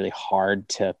think it's really hard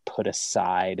to put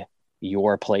aside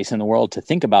your place in the world to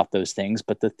think about those things.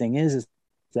 But the thing is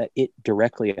that it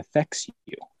directly affects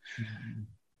you.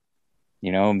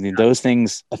 Mm-hmm. Those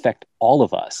things affect all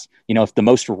of us. If the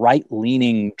most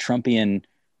right-leaning Trumpian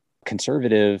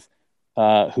conservative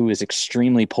who is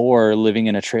extremely poor living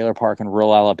in a trailer park in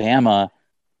rural Alabama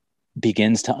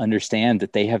begins to understand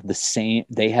that it's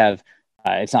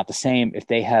not the same if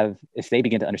they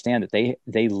begin to understand that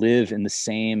they live in the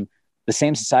same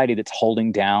society that's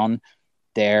holding down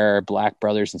their Black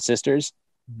brothers and sisters.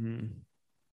 Mm-hmm.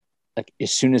 Like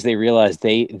as soon as they realize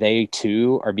they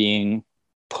too are being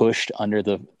pushed under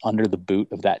the boot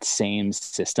of that same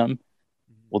system,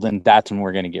 well, then that's when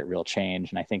we're going to get real change.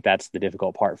 And I think that's the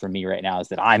difficult part for me right now, is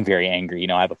that I'm very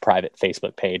angry. I have a private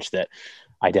Facebook page that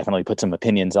I definitely put some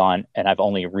opinions on, and I've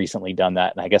only recently done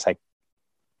that. And I guess I've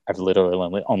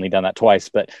literally only done that twice,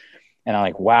 and I'm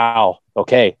like, wow,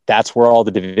 okay, that's where all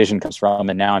the division comes from.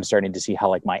 And now I'm starting to see how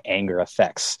like my anger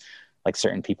affects like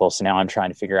certain people. So now I'm trying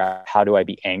to figure out, how do I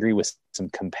be angry with some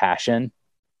compassion?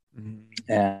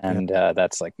 Mm-hmm. And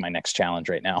that's like my next challenge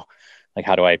right now. Like,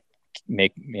 how do I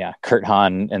Kurt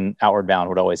Hahn and Outward Bound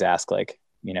would always ask, like,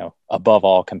 above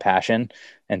all, compassion.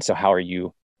 And so how are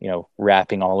you,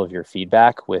 wrapping all of your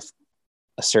feedback with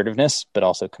assertiveness, but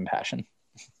also compassion?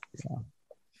 Yeah,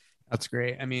 that's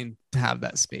great. I mean, to have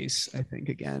that space, I think,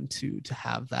 again, to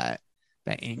have that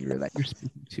anger that you're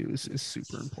speaking to is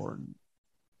super important.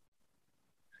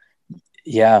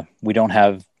 Yeah, we don't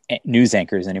have news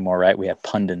anchors anymore, right? We have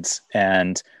pundits,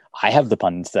 and I have the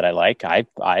pundits that I like. I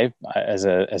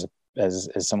as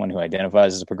someone who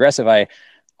identifies as a progressive, I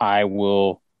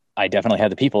definitely have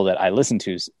the people that I listen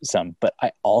to some, but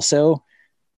I also,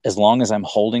 as long as I'm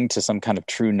holding to some kind of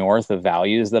true north of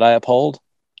values that I uphold,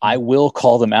 I will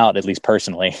call them out, at least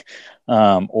personally.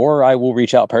 Or I will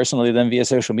reach out personally to them via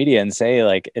social media and say,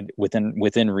 like,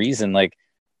 within reason, like,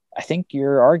 I think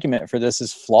your argument for this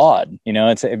is flawed.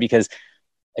 It's because,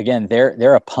 again,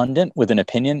 they're a pundit with an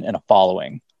opinion and a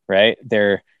following, right?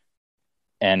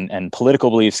 And political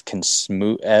beliefs can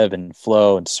ebb and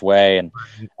flow and sway, and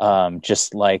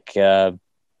just like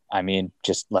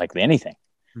anything.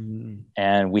 Mm-hmm.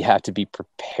 And we have to be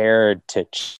prepared to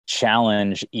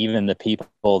challenge even the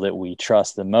people that we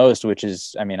trust the most, which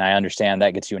is, I mean, I understand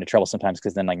that gets you into trouble sometimes,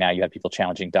 because then, like, now you have people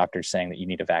challenging doctors saying that you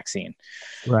need a vaccine.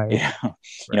 Right.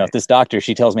 If this doctor,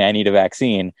 she tells me I need a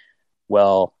vaccine,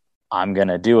 well, I'm going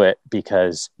to do it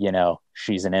because,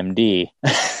 she's an MD.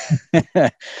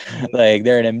 Like,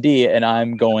 they're an MD, and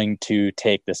I'm going to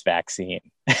take this vaccine.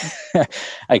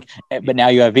 But now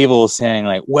you have people saying,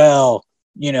 like, well,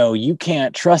 you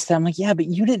can't trust them. I'm like, yeah, but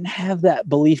you didn't have that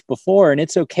belief before, and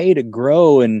it's okay to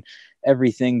grow and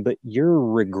everything, but you're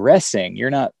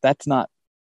regressing. That's not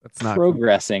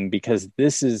progressing, because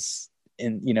this is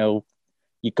you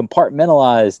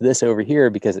compartmentalize this over here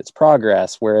because it's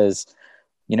progress. Whereas,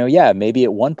 maybe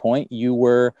at one point you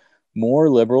were more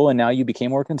liberal and now you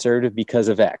became more conservative because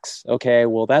of X. Okay,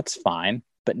 well, that's fine.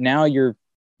 But now you're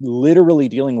literally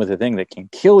dealing with a thing that can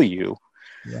kill you.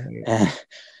 Right.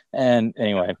 And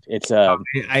anyway, it's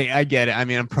I get it. I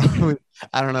mean,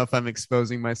 I don't know if I'm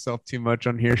exposing myself too much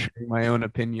on here sharing my own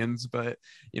opinions, but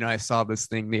I saw this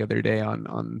thing the other day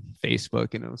on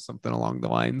Facebook, and it was something along the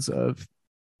lines of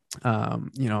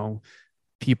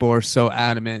people are so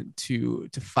adamant to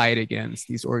fight against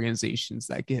these organizations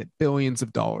that get billions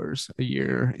of dollars a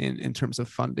year in terms of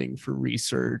funding for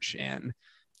research, and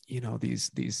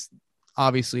these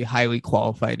obviously highly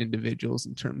qualified individuals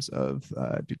in terms of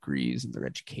degrees in their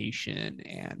education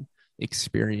and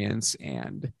experience,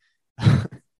 and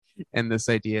and this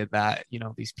idea that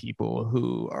these people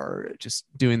who are just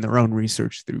doing their own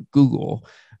research through Google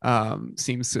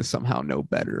seems to somehow know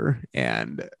better.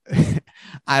 And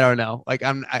I don't know, like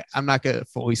I'm not gonna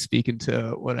fully speak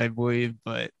into what I believe,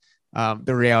 but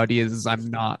the reality is I'm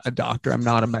not a doctor, I'm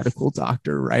not a medical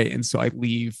doctor, right? And so I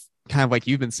leave, kind of like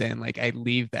you've been saying, like I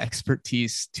leave the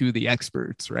expertise to the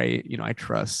experts, right? I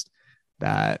trust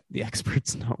that the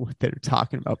experts know what they're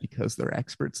talking about because they're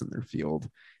experts in their field,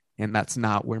 and that's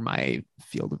not where my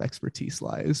field of expertise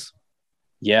lies.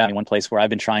 Yeah, I mean, one place where I've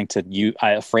been trying to use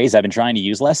a phrase I've been trying to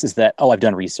use less is that, oh, I've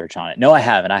done research on it. No, I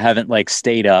haven't. I haven't like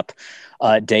stayed up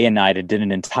day and night and did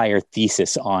an entire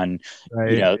thesis on,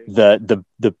 Right.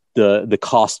 the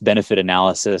cost benefit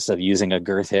analysis of using a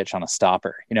girth hitch on a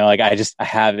stopper. Like I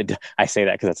haven't. I say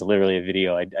that because that's literally a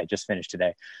video I just finished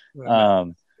today. Yeah.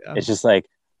 It's just like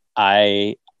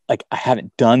I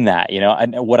haven't done that.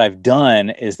 And what I've done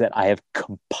is that I have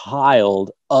compiled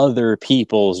other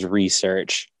people's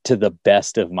research to the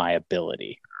best of my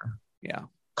ability. Yeah.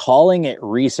 Calling it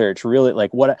research, really,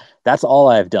 like that's all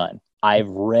I've done. I've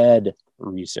read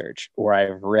research, or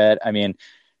I mean,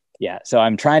 yeah. So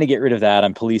I'm trying to get rid of that.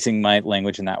 I'm policing my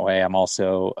language in that way. I'm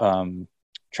also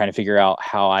trying to figure out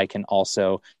how I can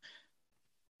also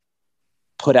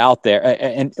put out there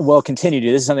and continue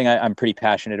to. This is something I'm pretty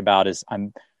passionate about.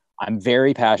 I'm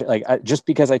very passionate. Like just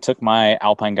because I took my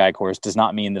Alpine Guide course does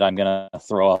not mean that I'm going to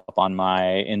throw up on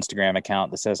my Instagram account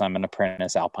that says I'm an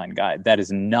apprentice Alpine Guide. That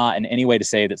is not in any way to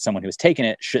say that someone who has taken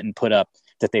it shouldn't put up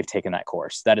that they've taken that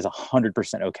course. That is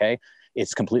 100% okay.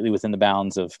 It's completely within the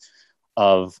bounds of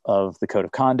the code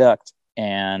of conduct,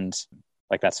 and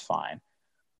like that's fine.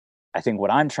 I think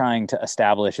what I'm trying to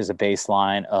establish is a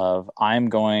baseline of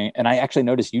and I actually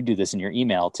noticed you do this in your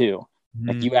email too.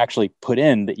 Like you actually put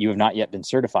in that you have not yet been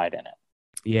certified in it.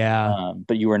 Yeah.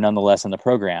 But you are nonetheless in the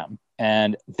program.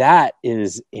 And that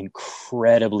is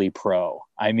incredibly pro.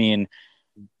 I mean,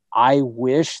 I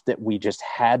wish that we just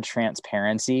had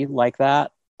transparency like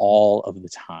that all of the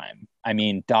time. I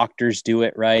mean, doctors do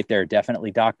it, right? There are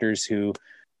definitely doctors who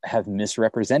have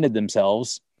misrepresented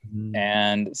themselves.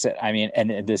 And so, I mean,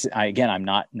 and this, again, I'm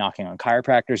not knocking on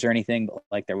chiropractors or anything, but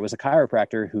like there was a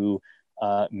chiropractor who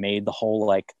made the whole,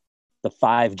 like, the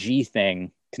 5G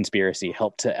thing conspiracy,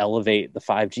 helped to elevate the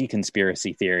 5G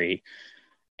conspiracy theory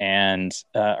and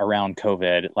around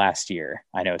COVID last year.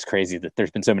 I know it's crazy that there's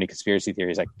been so many conspiracy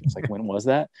theories. Like, it's like, when was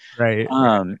that? Right.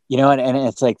 And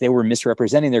it's like they were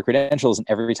misrepresenting their credentials, and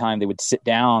every time they would sit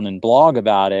down and vlog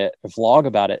about it,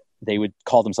 they would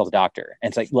call themselves a doctor.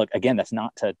 And it's like, look, again, that's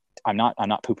not to, I'm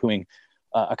not poo-pooing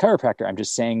a chiropractor. I'm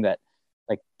just saying that,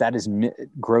 like, that is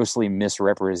grossly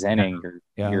misrepresenting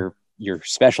your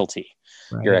specialty,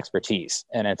 right, your expertise.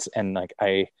 And that's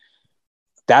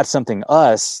something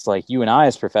us, like you and I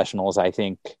as professionals, I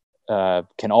think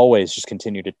can always just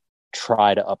continue to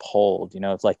try to uphold.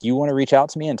 It's like, you want to reach out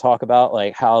to me and talk about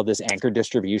like how this anchor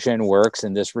distribution works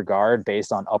in this regard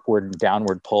based on upward and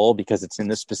downward pull because it's in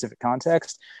this specific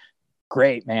context.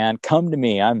 Great, man. Come to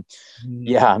me. I'm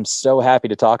so happy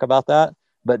to talk about that.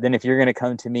 But then if you're going to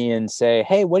come to me and say,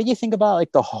 hey, what do you think about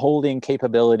like the holding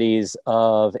capabilities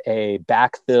of a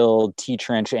backfilled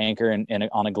T-trench anchor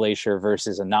on a glacier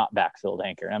versus a not backfilled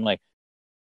anchor? And I'm like,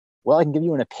 well, I can give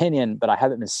you an opinion, but I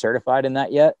haven't been certified in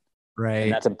that yet. Right.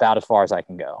 And that's about as far as I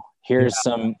can go. Here's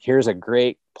a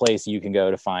great place you can go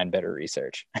to find better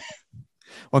research.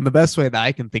 Well, the best way that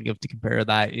I can think of to compare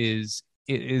that is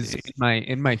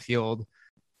in my field,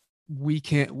 we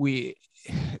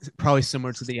probably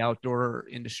similar to the outdoor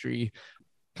industry,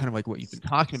 kind of like what you've been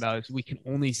talking about, is we can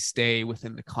only stay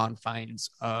within the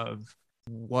confines of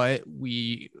what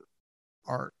we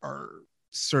are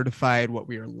certified, what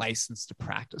we are licensed to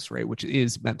practice, right? Which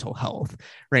is mental health,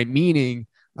 right? Meaning,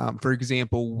 for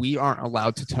example, we aren't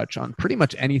allowed to touch on pretty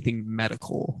much anything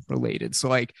medical related. So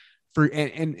like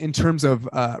in terms of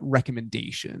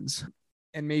recommendations,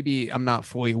 and maybe I'm not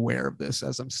fully aware of this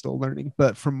as I'm still learning,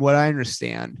 but from what I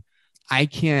understand, I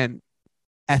can't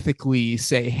ethically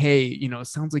say, hey, it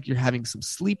sounds like you're having some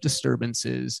sleep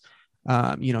disturbances.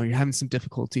 You're having some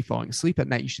difficulty falling asleep at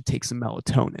night. You should take some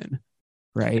melatonin,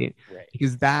 right? Right.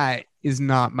 Because that is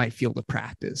not my field of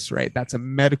practice, right? That's a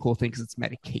medical thing because it's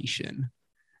medication,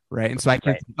 right? And so I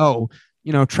can,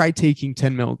 Right. try taking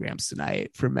 10 milligrams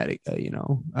tonight for of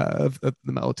the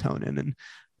melatonin,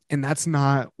 and that's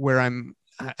not where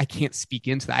I can't speak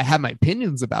into that. I have my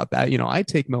opinions about that. I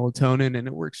take melatonin and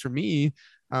it works for me.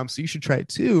 So you should try it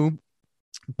too.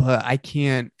 But I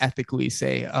can't ethically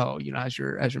say, oh, as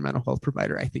your mental health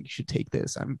provider, I think you should take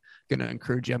this. I'm going to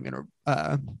encourage you. I'm going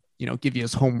to, give you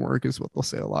as homework is what they'll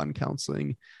say a lot in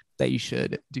counseling, that you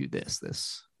should do this.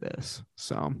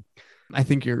 So I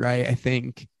think you're right. I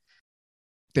think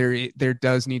there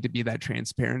does need to be that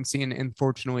transparency, and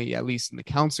unfortunately, at least in the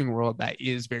counseling world, that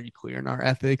is very clear in our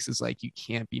ethics, is like, you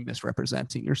can't be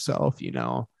misrepresenting yourself,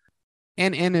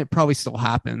 and it probably still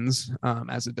happens,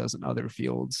 as it does in other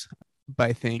fields. But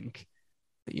I think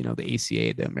the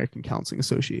ACA, the American Counseling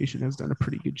Association, has done a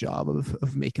pretty good job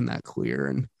of making that clear,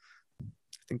 and I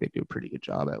think they do a pretty good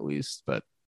job, at least. But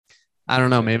I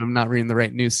don't know, maybe I'm not reading the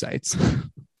right news sites.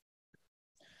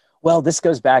 Well, this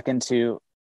goes back into,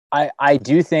 I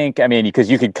do think,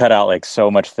 because you could cut out like so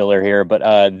much filler here,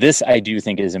 but this I do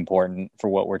think is important for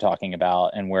what we're talking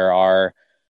about, and where our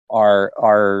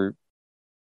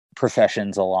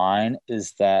professions align,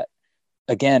 is that,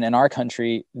 again, in our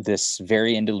country, this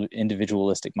very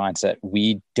individualistic mindset,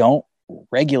 we don't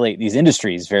regulate these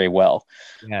industries very well.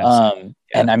 Yes.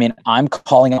 And I'm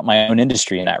calling out my own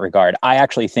industry in that regard. I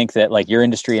actually think that like your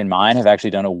industry and mine have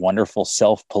actually done a wonderful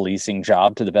self-policing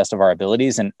job to the best of our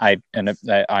abilities. And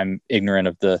I'm ignorant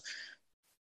of the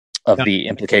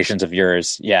implications of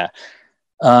yours. Yeah.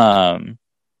 So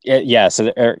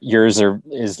yours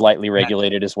is lightly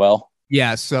regulated as well.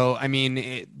 Yeah, so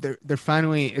they're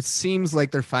finally. It seems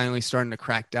like they're finally starting to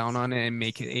crack down on it and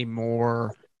make it a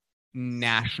more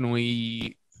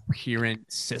nationally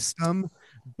coherent system.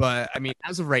 But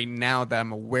as of right now, that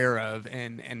I'm aware of,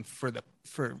 and for the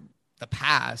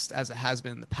past, as it has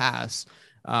been in the past,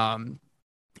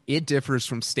 it differs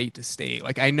from state to state.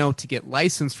 Like, I know to get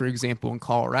licensed, for example, in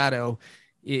Colorado,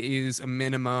 it is a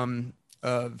minimum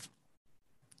of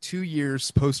 2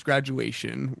 years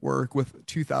post-graduation work with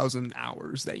 2,000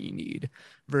 hours that you need,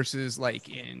 versus like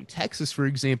in Texas, for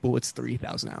example, it's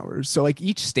 3,000 hours. So like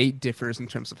each state differs in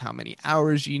terms of how many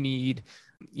hours you need,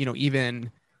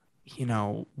 even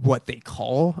what they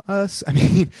call us.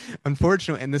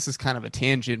 Unfortunately, and this is kind of a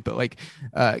tangent, but like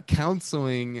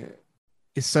counseling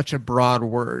is such a broad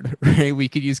word, right? We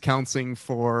could use counseling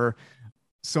for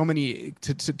so many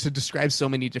to describe so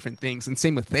many different things, and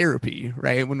same with therapy,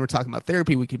 right? When we're talking about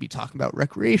therapy, we could be talking about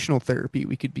recreational therapy,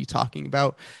 we could be talking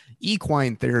about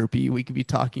equine therapy, we could be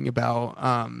talking about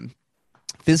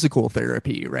physical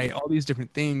therapy, right? All these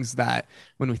different things that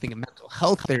when we think of mental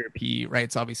health therapy, right,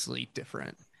 it's obviously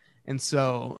different. And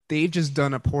so they've just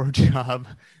done a poor job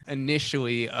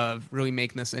initially of really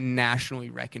making this a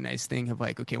nationally recognized thing, of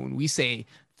like, okay, when we say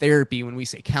therapy, when we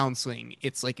say counseling,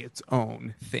 it's like its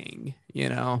own thing,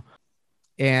 and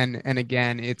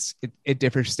again, it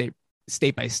differs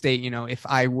state by state. If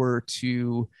I were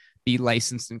to be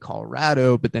licensed in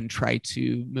Colorado but then try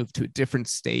to move to a different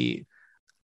state,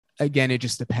 again, it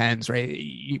just depends, right?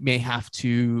 You may have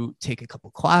to take a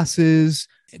couple classes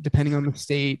depending on the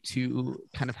state to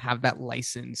kind of have that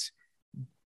license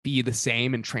be the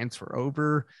same and transfer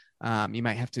over. You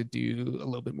might have to do a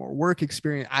little bit more work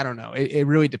experience. I don't know. It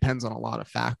really depends on a lot of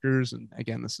factors. And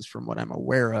again, this is from what I'm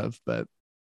aware of, but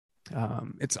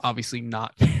it's obviously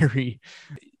not very,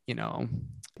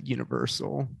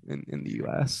 universal in the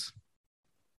US.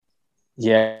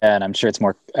 Yeah, and I'm sure it's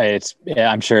more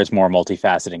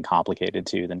multifaceted and complicated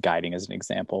too than guiding, as an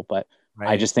example. But right.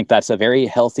 I just think that's a very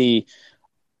healthy.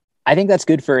 I think that's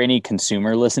good for any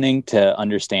consumer listening to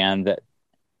understand that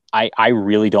I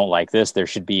really don't like this.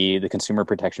 The Consumer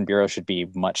Protection Bureau should be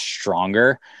much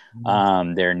stronger.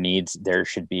 There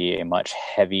should be a much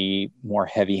more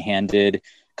heavy-handed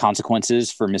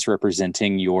consequences for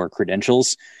misrepresenting your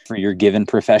credentials for your given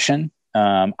profession.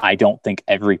 I don't think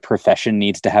every profession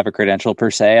needs to have a credential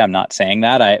per se. I'm not saying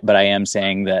that, but I am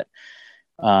saying that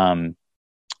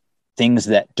things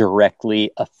that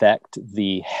directly affect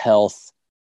the health,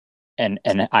 and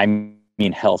I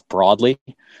mean health broadly,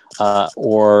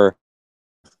 or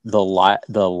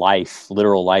the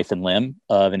literal life and limb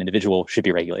of an individual should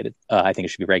be regulated. I think it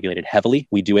should be regulated heavily.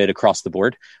 We do it across the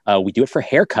board. We do it for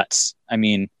haircuts.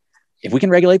 If we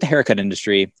can regulate the haircut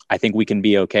industry, I think we can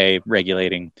be okay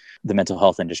regulating the mental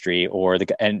health industry or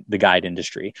the guide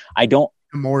industry. I don't.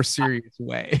 A more serious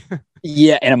way.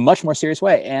 Yeah, in a much more serious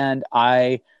way. And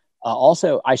I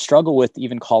Also, I struggle with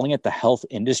even calling it the health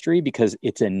industry because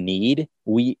it's a need.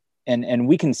 And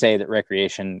we can say that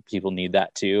recreation people need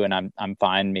that too, and I'm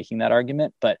fine making that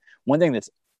argument. But one thing that's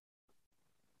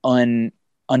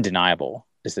undeniable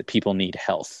is that people need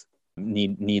health,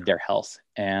 need their health,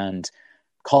 and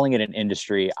calling it an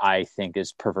industry, I think,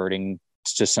 is perverting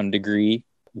to some degree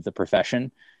the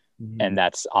profession, and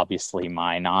that's obviously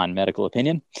my non-medical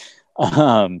opinion.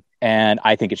 And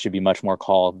I think it should be much more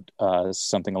called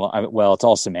something along. Well, it's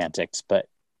all semantics, but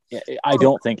I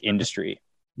don't think industry.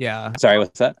 Yeah. Sorry,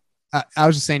 what's that? I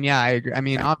was just saying, yeah, I agree. I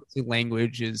mean, obviously,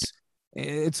 language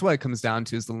it's what it comes down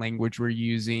to is the language we're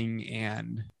using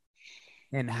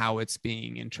and how it's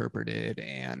being interpreted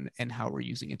and how we're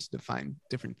using it to define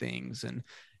different things.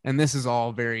 And this is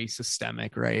all very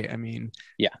systemic, right? I mean,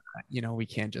 yeah, we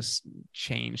can't just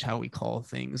change how we call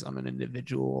things on an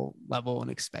individual level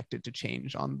and expect it to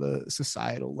change on the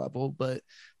societal level. But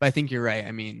I think you're right.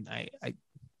 I mean, I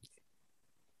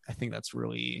think that's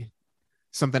really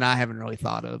something I haven't really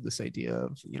thought of, this idea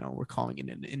of, we're calling it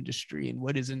an industry. And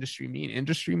what does industry mean?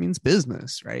 Industry means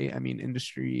business, right? I mean,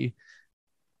 industry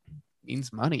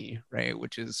means money, right?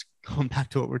 Which is going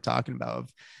back to what we're talking about.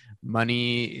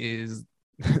 Money is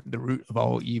the root of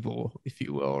all evil, if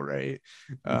you will, right?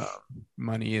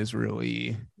 Money is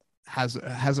really has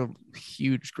a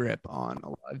huge grip on a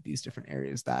lot of these different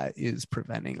areas that is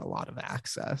preventing a lot of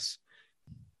access.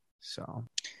 So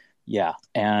yeah,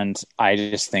 and I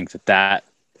just think that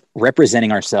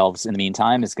representing ourselves in the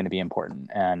meantime is going to be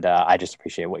important, and I just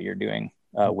appreciate what you're doing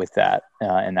with that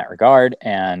in that regard.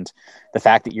 And the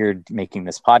fact that you're making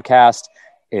this podcast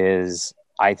is,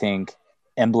 I think,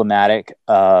 emblematic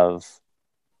of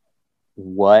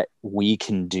what we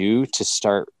can do to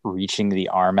start reaching the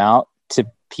arm out to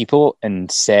people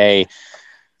and say,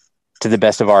 to the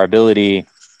best of our ability,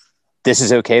 this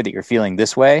is okay that you're feeling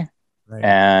this way. Right.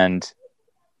 And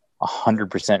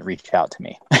 100% reach out to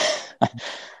me,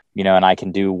 and I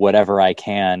can do whatever I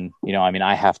can. I mean,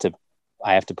 I have to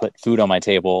put food on my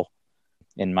table.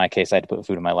 In my case, I had to put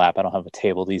food on my lap. I don't have a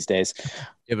table these days.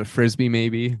 You have a Frisbee,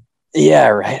 maybe? Yeah,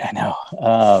 right. I know.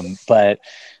 But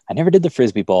I never did the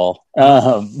Frisbee ball.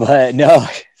 But no,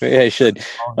 I should.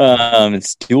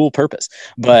 It's dual purpose.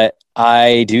 But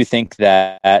I do think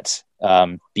that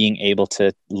being able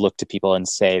to look to people and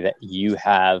say that you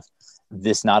have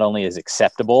this not only is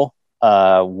acceptable,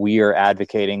 we are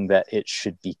advocating that it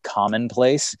should be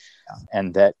commonplace,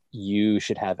 and that you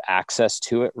should have access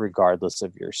to it regardless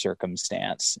of your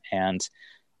circumstance. And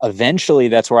eventually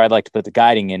that's where I'd like to put the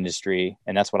guiding industry,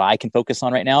 and that's what I can focus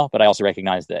on right now. But I also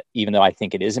recognize that even though I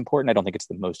think it is important, I don't think it's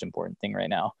the most important thing right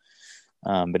now.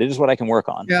 But it is what I can work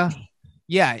on.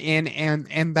 Yeah.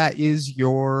 And that is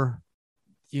your,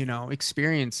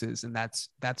 experiences, and that's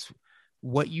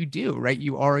what you do, right?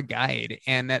 You are a guide,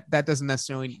 and that doesn't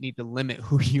necessarily need to limit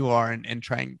who you are and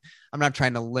I'm not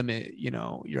trying to limit,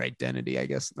 your identity, I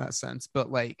guess, in that sense,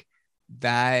 but like,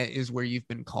 that is where you've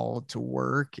been called to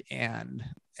work and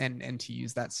to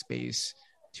use that space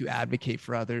to advocate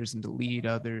for others and to lead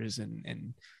others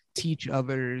and teach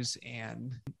others.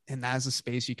 And that is a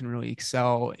space you can really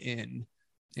excel in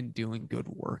doing good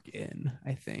work in,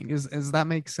 I think. Does that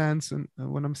make sense in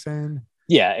what I'm saying?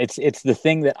 Yeah, it's the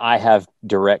thing that I have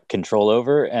direct control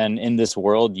over. And in this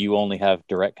world, you only have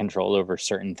direct control over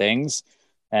certain things,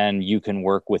 and you can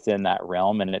work within that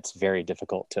realm, and it's very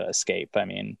difficult to escape. I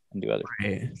mean, and do other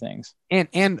things.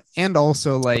 And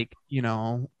also, like,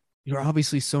 you're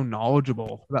obviously so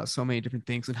knowledgeable about so many different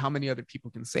things, and how many other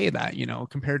people can say that,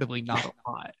 comparatively not a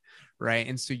lot. Right.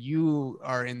 And so you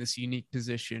are in this unique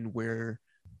position where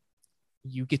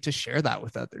you get to share that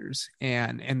with others.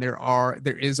 And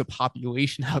there is a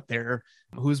population out there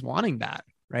who's wanting that,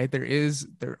 right?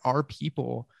 There are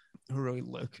people who really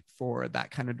look for that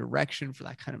kind of direction, for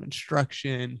that kind of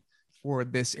instruction, for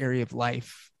this area of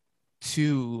life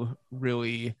to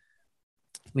really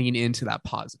lean into that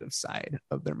positive side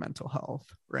of their mental health.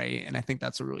 Right. And I think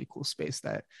that's a really cool space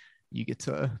that you get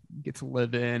to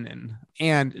live in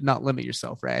and not limit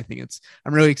yourself. Right. I think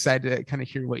I'm really excited to kind of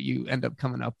hear what you end up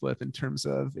coming up with in terms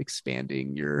of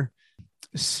expanding your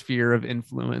sphere of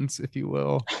influence, if you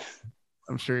will.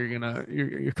 I'm sure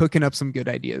you're cooking up some good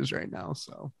ideas right now.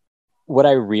 So what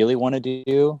I really want to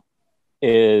do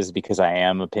is, because I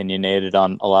am opinionated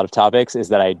on a lot of topics, is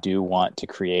that I do want to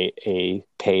create a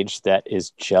page that is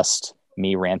just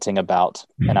me ranting about,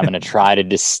 and I'm going to try to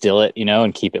distill it,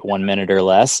 and keep it 1 minute or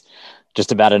less,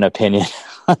 just about an opinion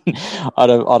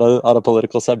on a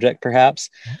political subject, perhaps.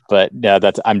 But no,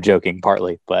 I'm joking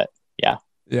partly, but yeah.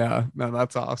 Yeah, no,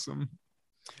 that's awesome.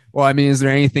 Well, I mean, is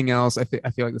there anything else? I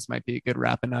feel like this might be a good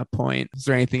wrapping up point. Is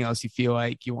there anything else you feel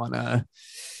like you want to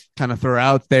kind of throw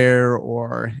out there,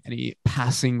 or any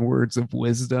passing words of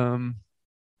wisdom?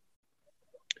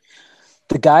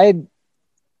 The guide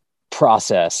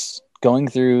process, going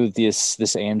through this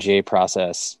AMGA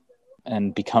process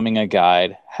and becoming a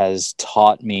guide, has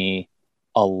taught me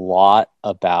a lot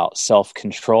about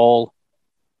self-control.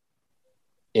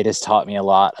 It has taught me a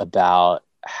lot about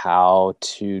how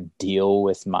to deal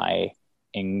with my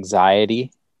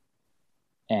anxiety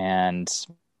and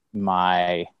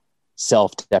my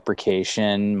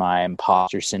self-deprecation, my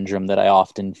imposter syndrome that I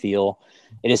often feel.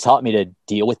 It has taught me to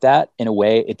deal with that in a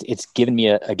way. It's given me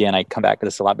again, I come back to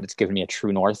this a lot, but it's given me a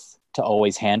true north to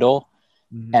always handle.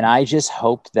 Mm-hmm. And I just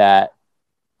hope that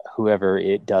whoever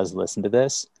it does listen to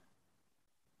this,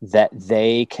 that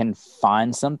they can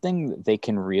find something that they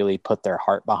can really put their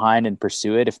heart behind and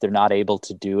pursue it. If they're not able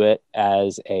to do it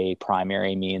as a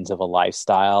primary means of a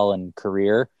lifestyle and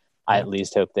career, I at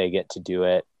least hope they get to do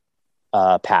it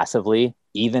passively,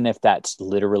 even if that's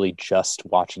literally just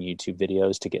watching YouTube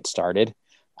videos to get started.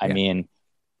 I mean,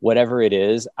 whatever it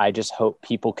is, I just hope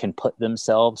people can put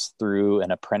themselves through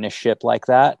an apprenticeship like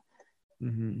that,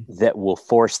 that will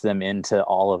force them into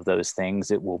all of those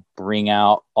things. It will bring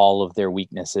out all of their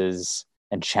weaknesses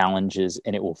and challenges,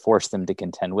 and it will force them to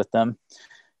contend with them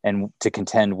and to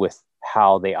contend with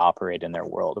how they operate in their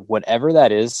world. Whatever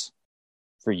that is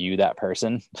for you, that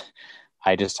person,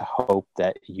 I just hope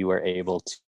that you are able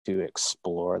to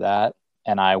explore that.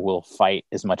 And I will fight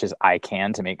as much as I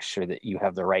can to make sure that you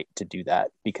have the right to do that,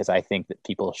 because I think that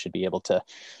people should be able to,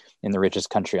 in the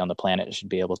richest country on the planet, should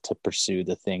be able to pursue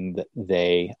the thing that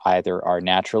they either are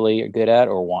naturally good at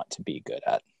or want to be good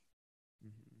at.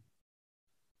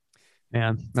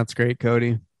 Man, that's great,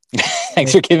 Cody.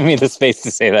 Thanks for giving me the space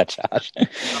to say that, Josh.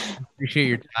 Appreciate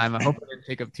your time. I hope I didn't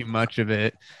take up too much of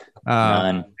it.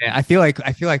 None. I feel like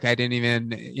I didn't even,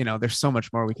 there's so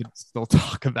much more we could still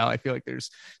talk about. I feel like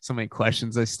there's so many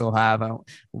questions I still have.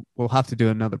 We'll have to do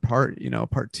another part,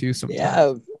 part 2 sometime.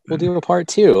 Yeah, we'll do a part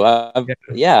 2.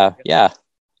 Yeah.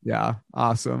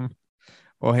 Awesome.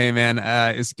 Well, hey man,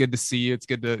 it's good to see you. It's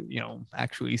good to,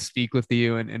 actually speak with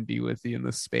you and be with you in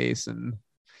this space. And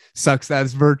sucks that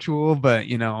it's virtual, but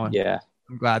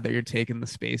I'm glad that you're taking the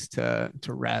space to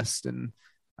rest and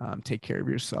take care of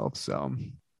yourself. So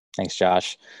thanks,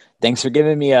 Josh. Thanks for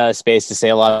giving me a space to say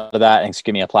a lot of that. Thanks for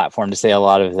giving me a platform to say a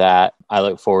lot of that. I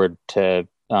look forward to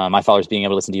my followers being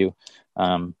able to listen to you.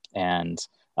 And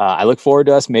I look forward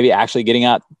to us maybe actually getting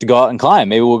out to go out and climb.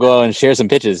 Maybe we'll go out and share some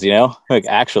pitches, like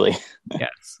actually.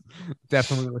 Yes,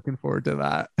 definitely looking forward to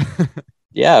that.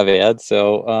 Yeah, man.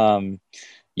 So,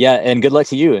 yeah, and good luck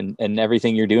to you and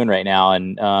everything you're doing right now,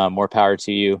 and more power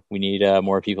to you. We need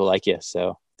more people like you.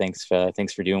 So thanks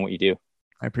for doing what you do.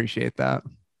 I appreciate that.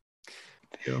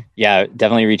 Yeah,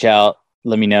 definitely reach out.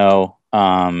 Let me know.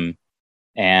 And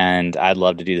I'd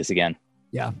love to do this again.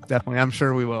 Yeah, definitely. I'm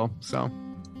sure we will. So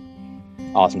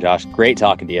awesome, Josh. Great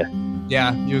talking to you.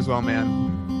 Yeah, you as well, man.